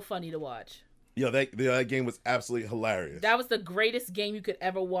was so funny to watch. Yo, that game was absolutely hilarious. That was the greatest game you could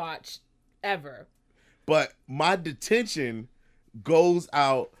ever watch, ever. But my detention goes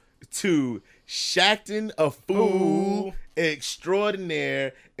out to Shaqtin' a Fool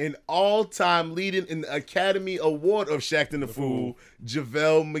extraordinaire and all-time leading in the Academy Award of Shaqtin' a Fool,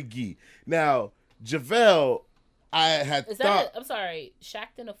 JaVale McGee. Now, JaVale, I had Is thought... that I'm sorry,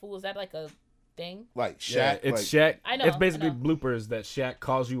 Shaqtin' a Fool, is that like a thing? Like Shaq? Yeah, it's like, Shaq. I know, It's basically I know. bloopers that Shaq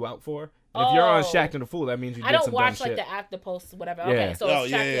calls you out for. And if you're on Oh. Shaqtin' a Fool, that means you did I don't some watch dumb like shit. the after posts, whatever. Yeah. Okay, so Oh,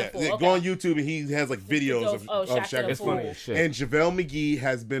 it's yeah, Shaqtin' yeah. a Fool. Yeah, Okay. go on YouTube and he has like videos of Shaqtin' Shaq a and It's Fool. funny as shit. And JaVale McGee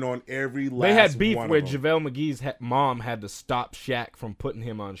has been on every last They had beef one where of them. JaVale McGee's mom had to stop Shaq from putting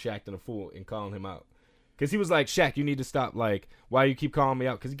him on Shaqtin' a Fool and calling him out. Because he was like, Shaq, you need to stop. Like, why you keep calling me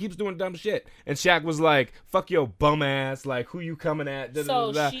out? Because he keeps doing dumb shit. And Shaq was like, fuck your bum ass. Like, who you coming at? Da, da,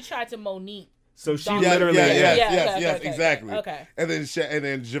 So da, da. she tried to Monique. So she Yeah, literally... yes, okay, exactly. okay. And then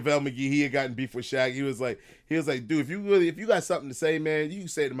JaVale McGee, he had gotten beef with Shaq. He was like, dude, if you got something to say, man, you can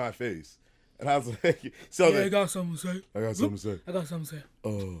say it to my face. And I was like, I got something to say. I got something to say. I got something to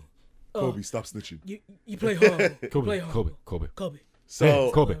say. Kobe, stop snitching. You play hard. You play hard. Kobe.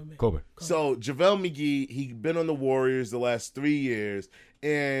 So Kobe. So JaVale McGee, he been on the Warriors the last 3 years,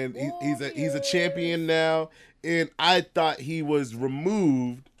 and he's a champion now. And I thought he was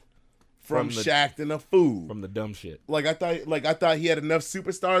removed from Shaqtin' a Fool. From the dumb shit. I thought he had enough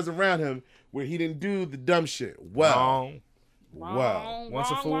superstars around him where he didn't do the dumb shit. Well,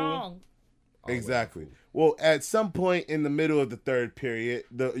 Once a fool. Wrong. exactly. Well, at some point in the middle of the third period,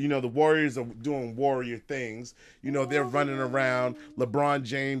 the Warriors are doing warrior things. They're running around. LeBron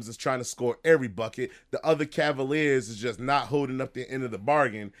James is trying to score every bucket. The other Cavaliers is just not holding up the end of the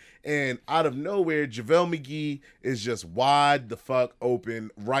bargain. And out of nowhere, JaVale McGee is just wide the fuck open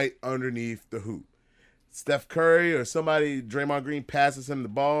right underneath the hoop. Steph Curry or somebody, Draymond Green, passes him the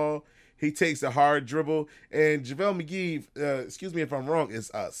ball. He takes a hard dribble, and JaVale McGee, excuse me if I'm wrong, is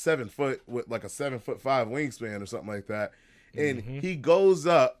 7 foot with like a 7'5" wingspan or something like that. And he goes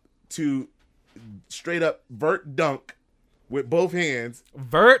up to straight up vert dunk with both hands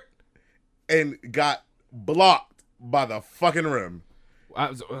Vert? and got blocked by the fucking rim.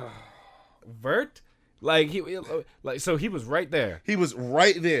 Vert? So he was right there. He was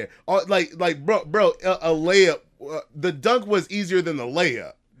right there. Bro, a layup. The dunk was easier than the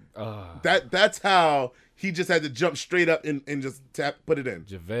layup. That's how he just had to jump straight up and just put it in.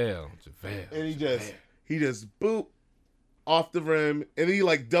 JaVale. And he just boop off the rim, and he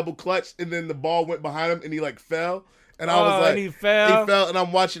like double clutched, and then the ball went behind him, and he like fell. And I was like, and he fell, and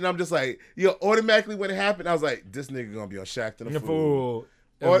I'm watching. And I'm just like, automatically when it happened, I was like, this nigga gonna be on Shaqtin' a Fool.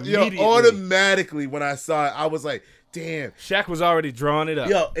 Automatically when I saw it, I was like, damn. Shaq was already drawing it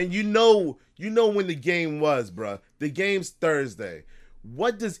up. And you know when the game was, bruh. The game's Thursday.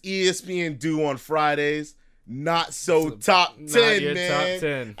 What does ESPN do on Fridays? Not so top 10, man. Top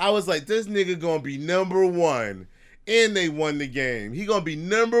 10. I was like, this nigga gonna be number one. And they won the game. He gonna be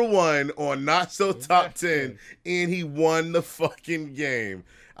number one on Not So Top 10. And he won the fucking game.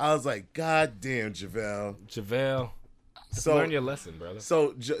 I was like, God damn, JaVale. So learn your lesson, brother.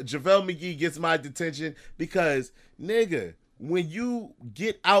 So JaVale McGee gets my detention because, nigga, when you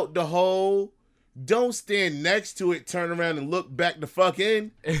get out the hole, don't stand next to it, turn around and look back the fuck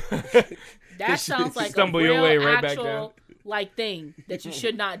in. That sounds like Stumble a your real way right back actual down. like thing that you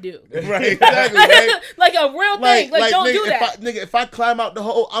should not do. Right, exactly, right? Like a real thing. Like don't nigga, do that. If I climb out the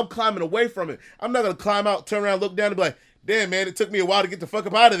hole, I'm climbing away from it. I'm not gonna climb out, turn around, look down, and be like, damn, man, it took me a while to get the fuck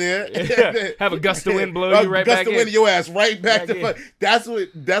up out of there. Have a gust of wind blow you right back in. Gust of wind in your ass right back to fuck. That's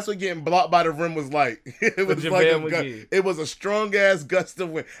what getting blocked by the rim was like. It was like it was a strong ass gust of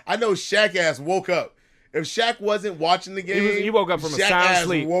wind. I know Shaq ass woke up. If Shaq wasn't watching the game, he woke up from a Shaq sound ass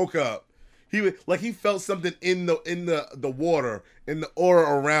sleep. Woke up. He felt something in the water, in the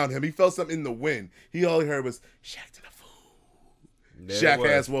aura around him. He felt something in the wind. All he heard was Shaq to the fool. Shaq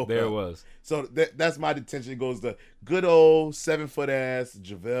ass woke up. There it was. So that's my detention. It goes to good old 7 foot ass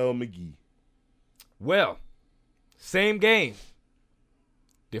JaVale McGee. Well, same game,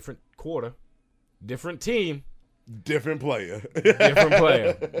 different quarter, different team, different player, different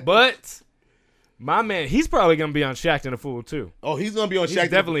player. But My man, he's probably gonna be on Shaq and the Fool too. Oh, he's gonna be on He's Shaq.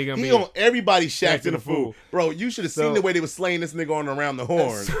 definitely gonna be on everybody Shaq and the Fool. Fool. Bro, you should have So- seen the way they were slaying this nigga on around the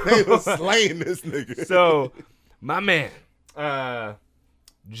horn. They were slaying this nigga. So, my man,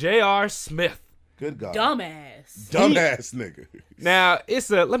 J.R. Smith. Good God. Dumbass. Dumbass nigga. Now,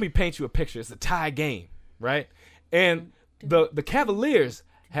 let me paint you a picture. It's a tie game, right? And the Cavaliers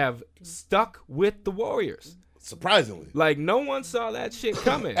have stuck with the Warriors. Surprisingly. Like, no one saw that shit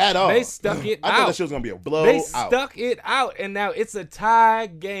coming. At all. They stuck it I out. thought that shit was going to be a blowout. They stuck it out, and now it's a tie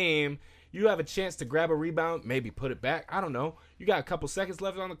game. You have a chance to grab a rebound, maybe put it back. I don't know. You got a couple seconds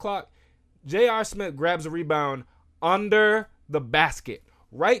left on the clock. J.R. Smith grabs a rebound under the basket,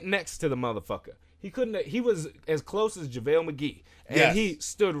 right next to the motherfucker. He was as close as JaVale McGee. And he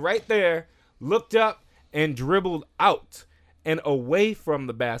stood right there, looked up, and dribbled out and away from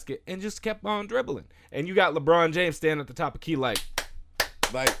the basket and just kept on dribbling. And you got LeBron James standing at the top of key like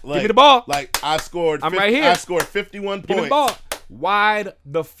give me the ball. Like, I scored I'm right here. I scored 51 points. Give me the ball. Wide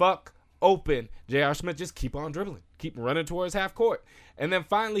the fuck open. J.R. Smith just keep on dribbling. Keep running towards half court. And then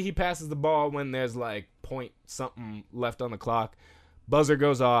finally he passes the ball when there's like point something left on the clock. Buzzer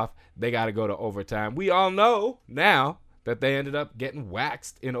goes off. They got to go to overtime. We all know now that they ended up getting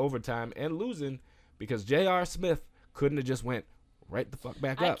waxed in overtime and losing because J.R. Smith couldn't have just went right the fuck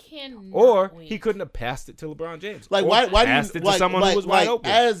back up. Or he couldn't have passed it to LeBron James. Like, or why passed do you, it to someone who was wide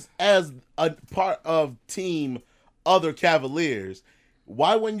open. As a part of team other Cavaliers,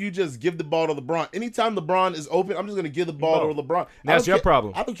 why wouldn't you just give the ball to LeBron? Anytime LeBron is open, I'm just going to give the ball to LeBron. That's your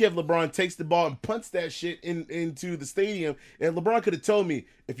problem. I don't care if LeBron takes the ball and punts that shit into the stadium. And LeBron could have told me,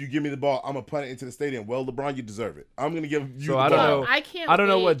 if you give me the ball, I'm going to punt it into the stadium. Well, LeBron, you deserve it. I'm going to give you the ball. I don't know. I don't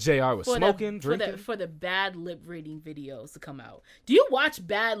know what JR was smoking, drinking. For the bad lip reading videos to come out. Do you watch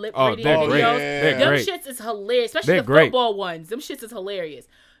bad lip reading they're videos? great. Yeah. They're Them great. shits is hilarious, especially They're the great. football ones. Them shits is hilarious.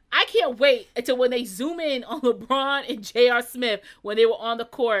 I can't wait until when they zoom in on LeBron and J.R. Smith when they were on the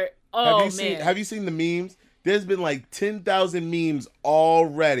court. Oh, Have you seen the memes? There's been like 10,000 memes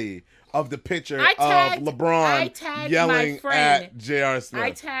already of the picture of LeBron yelling at J.R. Smith.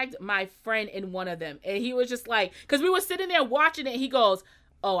 I tagged my friend in one of them, and he was just like, because we were sitting there watching it, and he goes,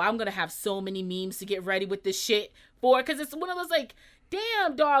 oh, I'm going to have so many memes to get ready with this shit for, because it's one of those, like,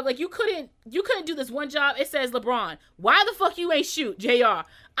 damn, dog, like, you couldn't do this one job. It says LeBron. Why the fuck you ain't shoot, JR?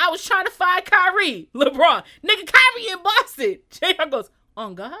 I was trying to find Kyrie. LeBron. Nigga, Kyrie in Boston. JR goes,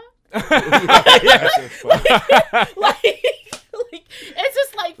 on God? Like, it's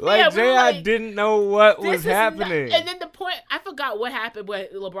just like, Like, man, J.R. didn't know what was happening. And then the point, I forgot what happened when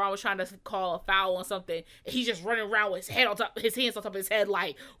LeBron was trying to call a foul on something. He's just running around with his hands on top of his head,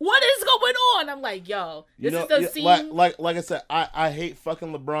 like, what is going on? I'm like, yo, this is the scene. Like I said, I hate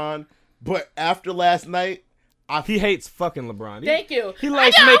fucking LeBron, but after last night, he hates fucking LeBron. Thank you. He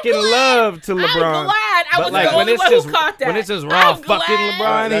likes making love to LeBron. I'm glad I was like, the only one who caught that. When it's just raw fucking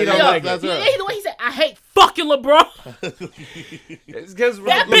LeBron, he don't like it. He's the way he said, I hate fucking LeBron. It's because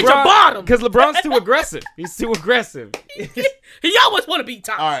that bitch a bottom. Because LeBron's too aggressive. He's too aggressive. He always want to be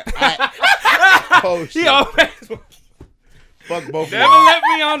top. All right. Oh, shit. He always Fuck both of never y'all. let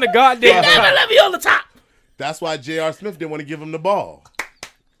me on the goddamn Never top. let me on the top. That's why J.R. Smith didn't want to give him the ball.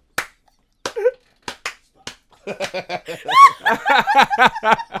 Because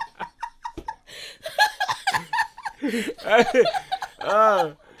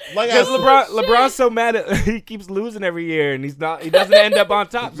LeBron's so mad at he keeps losing every year and he doesn't end up on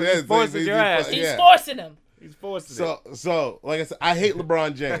top. So he forces your ass. He's forcing him. He's forcing it. So like I said, I hate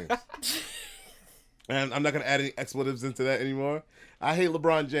LeBron James. And I'm not gonna add any expletives into that anymore. I hate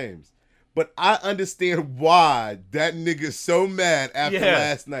LeBron James. But I understand why that nigga's so mad after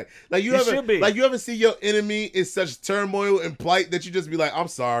last night. Like you ever see your enemy in such turmoil and plight that you just be like, I'm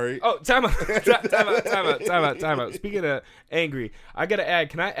sorry. Oh, time out. Speaking of angry, I gotta add.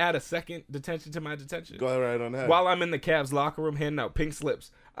 Can I add a second detention to my detention? Go right on that. While I'm in the Cavs locker room handing out pink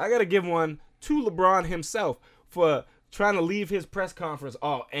slips, I gotta give one to LeBron himself for trying to leave his press conference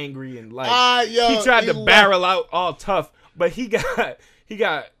all angry and like he tried to barrel out all tough, but he got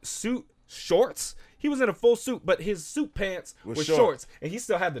suit shorts. He was in a full suit, but his suit pants were shorts, and he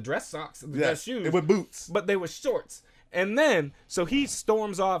still had the dress socks and the dress shoes with boots, but they were shorts. And then so he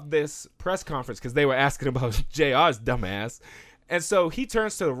storms off this press conference because they were asking about JR's dumbass, and so he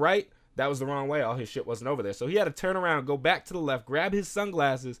turns to the right. That was the wrong way. All his shit wasn't over there, so he had to turn around, go back to the left, grab his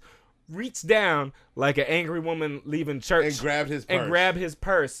sunglasses, reach down like an angry woman leaving church, and grab his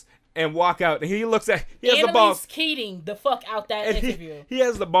purse. And walk out, and he looks at. He has the balls. Keating the fuck out that interview. He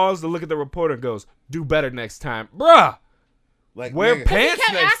has the balls to look at the reporter and goes, "Do better next time, bruh. Like wear pants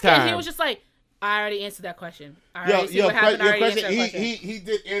next time." He was just like, I already answered that question. I already see what your happened. I already question. answered that question. He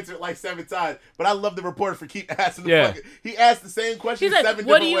did answer it like 7 times, but I love the reporter for keep asking. He asked the same question He's like, 7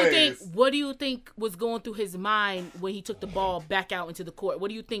 what different ways. What do you think was going through his mind when he took the ball back out into the court? What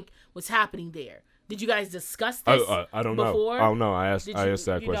do you think was happening there? Did you guys discuss this? I don't before? know. I don't know. I asked that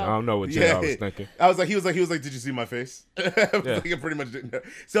question. I don't know what I was thinking. He was like, did you see my face? I was like, I pretty much didn't know.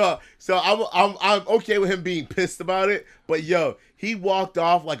 So I'm okay with him being pissed about it, but he walked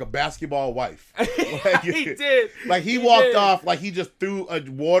off like a basketball wife. Like, he did. Like he walked off like he just threw a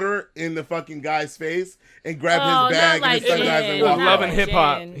water in the fucking guy's face and grabbed his bag and his sunglasses and walked loving off. hip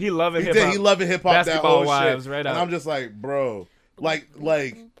hop. He loving hip hop. He loving hip hop. That whole wives, shit. Right and out. I'm just like, bro, like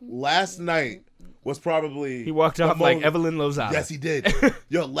last night was probably he walked off like Evelyn Lozada. Yes, he did.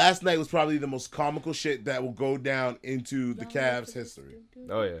 Last night was probably the most comical shit that will go down into the Cavs history.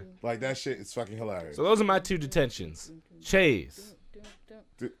 Oh yeah, like that shit is fucking hilarious. So those are my 2 detentions. Chase,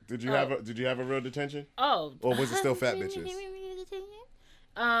 did you have a real detention? Oh, or was it still fat bitches?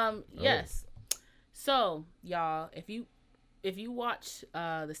 Yes. So y'all, if you watch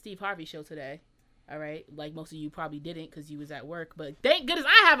the Steve Harvey show today. All right, like most of you probably didn't because you was at work, but thank goodness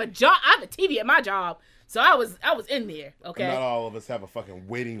I have a job. I have a TV at my job, so I was in there. Okay, not all of us have a fucking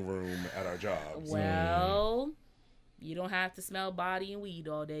waiting room at our jobs. Well, you don't have to smell body and weed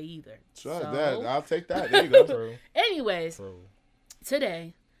all day either. Sure, so... I'll take that. There you go. Anyways,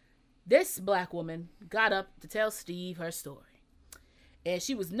 today, this black woman got up to tell Steve her story, and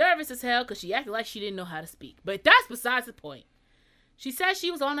she was nervous as hell because she acted like she didn't know how to speak. But that's besides the point. She said she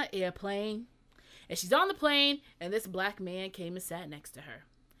was on an airplane. And she's on the plane, and this black man came and sat next to her.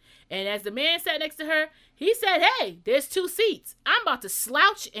 And as the man sat next to her, he said, hey, there's 2 seats. I'm about to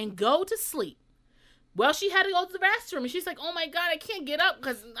slouch and go to sleep. Well, she had to go to the restroom, and she's like, oh, my God, I can't get up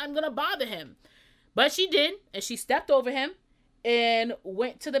because I'm going to bother him. But she did, and she stepped over him and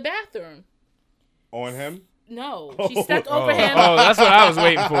went to the bathroom. On him? No, she stepped over him. Oh, that's what I was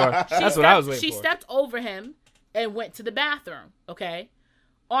waiting for. She stepped over him and went to the bathroom, okay?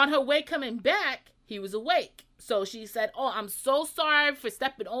 On her way coming back, he was awake. So she said, oh, I'm so sorry for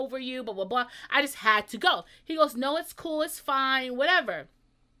stepping over you, blah, blah, blah. I just had to go. He goes, no, it's cool. It's fine. Whatever.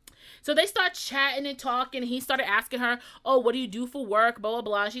 So they start chatting and talking. And he started asking her, oh, what do you do for work? Blah, blah,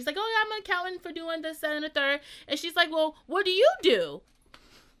 blah. And she's like, oh, yeah, I'm an accountant for doing this, that, and the third. And she's like, well, what do you do?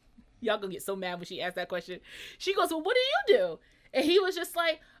 Y'all gonna get so mad when she asked that question. She goes, well, what do you do? And he was just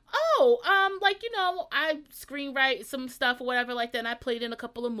like, oh, like, I screenwrite some stuff or whatever like that. And I played in a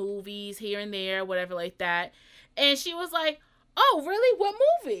couple of movies here and there, whatever like that. And she was like, oh, really? What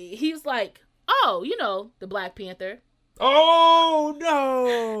movie? He was like, oh, the Black Panther. Oh,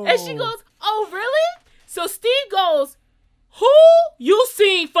 no. And she goes, oh, really? So Steve goes, who you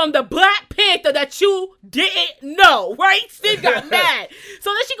seen from the Black Panther that you didn't know, right? Steve got mad.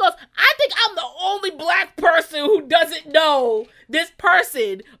 So then she goes, I think I'm the only black person who doesn't know this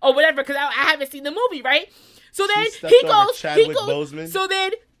person or whatever because I haven't seen the movie, right? So then he goes, Boseman. so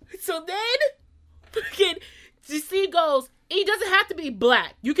then, freaking Steve goes, he doesn't have to be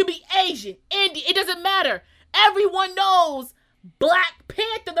black. You can be Asian, Indian. It doesn't matter. Everyone knows Black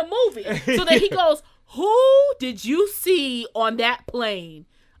Panther, the movie. So then he goes, who did you see on that plane?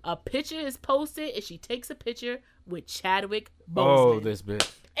 A picture is posted, and she takes a picture with Chadwick Boseman. Oh, this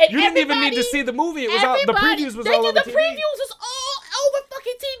bitch. And you didn't even need to see the movie. It was all, the previews was all over TV. The previews was all over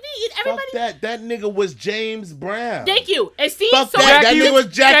fucking TV. And everybody. Fuck that nigga was James Brown. Thank you. And Steve. Fuck that nigga was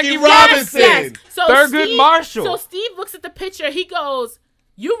Jackie Robinson. Yes. So Thurgood Marshall. So Steve looks at the picture. He goes,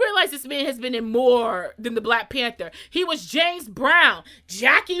 you realize this man has been in more than the Black Panther. He was James Brown,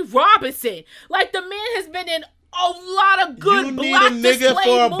 Jackie Robinson. Like, the man has been in a lot of good black You need a nigga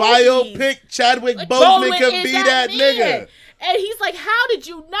for a movies. biopic. Chadwick Boseman could be that nigga. And he's like, how did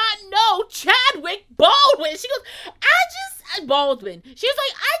you not know Chadwick Baldwin? She goes, Baldwin. She was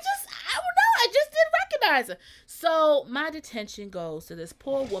like, I don't know. I just didn't recognize her. So my detention goes to this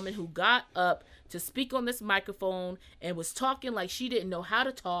poor woman who got up to speak on this microphone and was talking like she didn't know how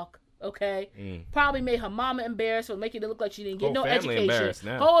to talk. Okay, probably made her mama embarrassed for making it look like she didn't get no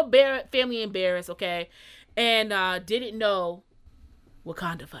education. Whole family embarrassed. Okay, and didn't know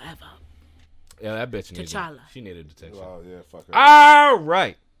Wakanda forever. Yeah, that bitch T'Challa. She needed detention. Oh yeah, fuck her. All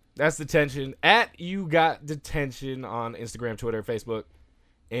right, that's detention. At You Got Detention on Instagram, Twitter, Facebook,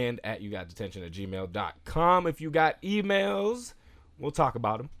 and at YouGotDetention@gmail.com. If you got emails, we'll talk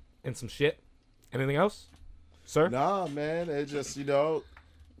about them and some shit. Anything else, sir? Nah, man. It's just,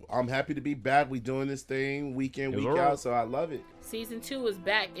 I'm happy to be back. We doing this thing week in, week out, so I love it. Season 2 is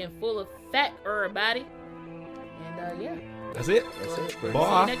back in full effect, everybody. And yeah. That's it. That's it.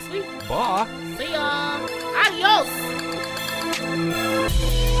 Bye. See you next week. Bye. See ya. Adios.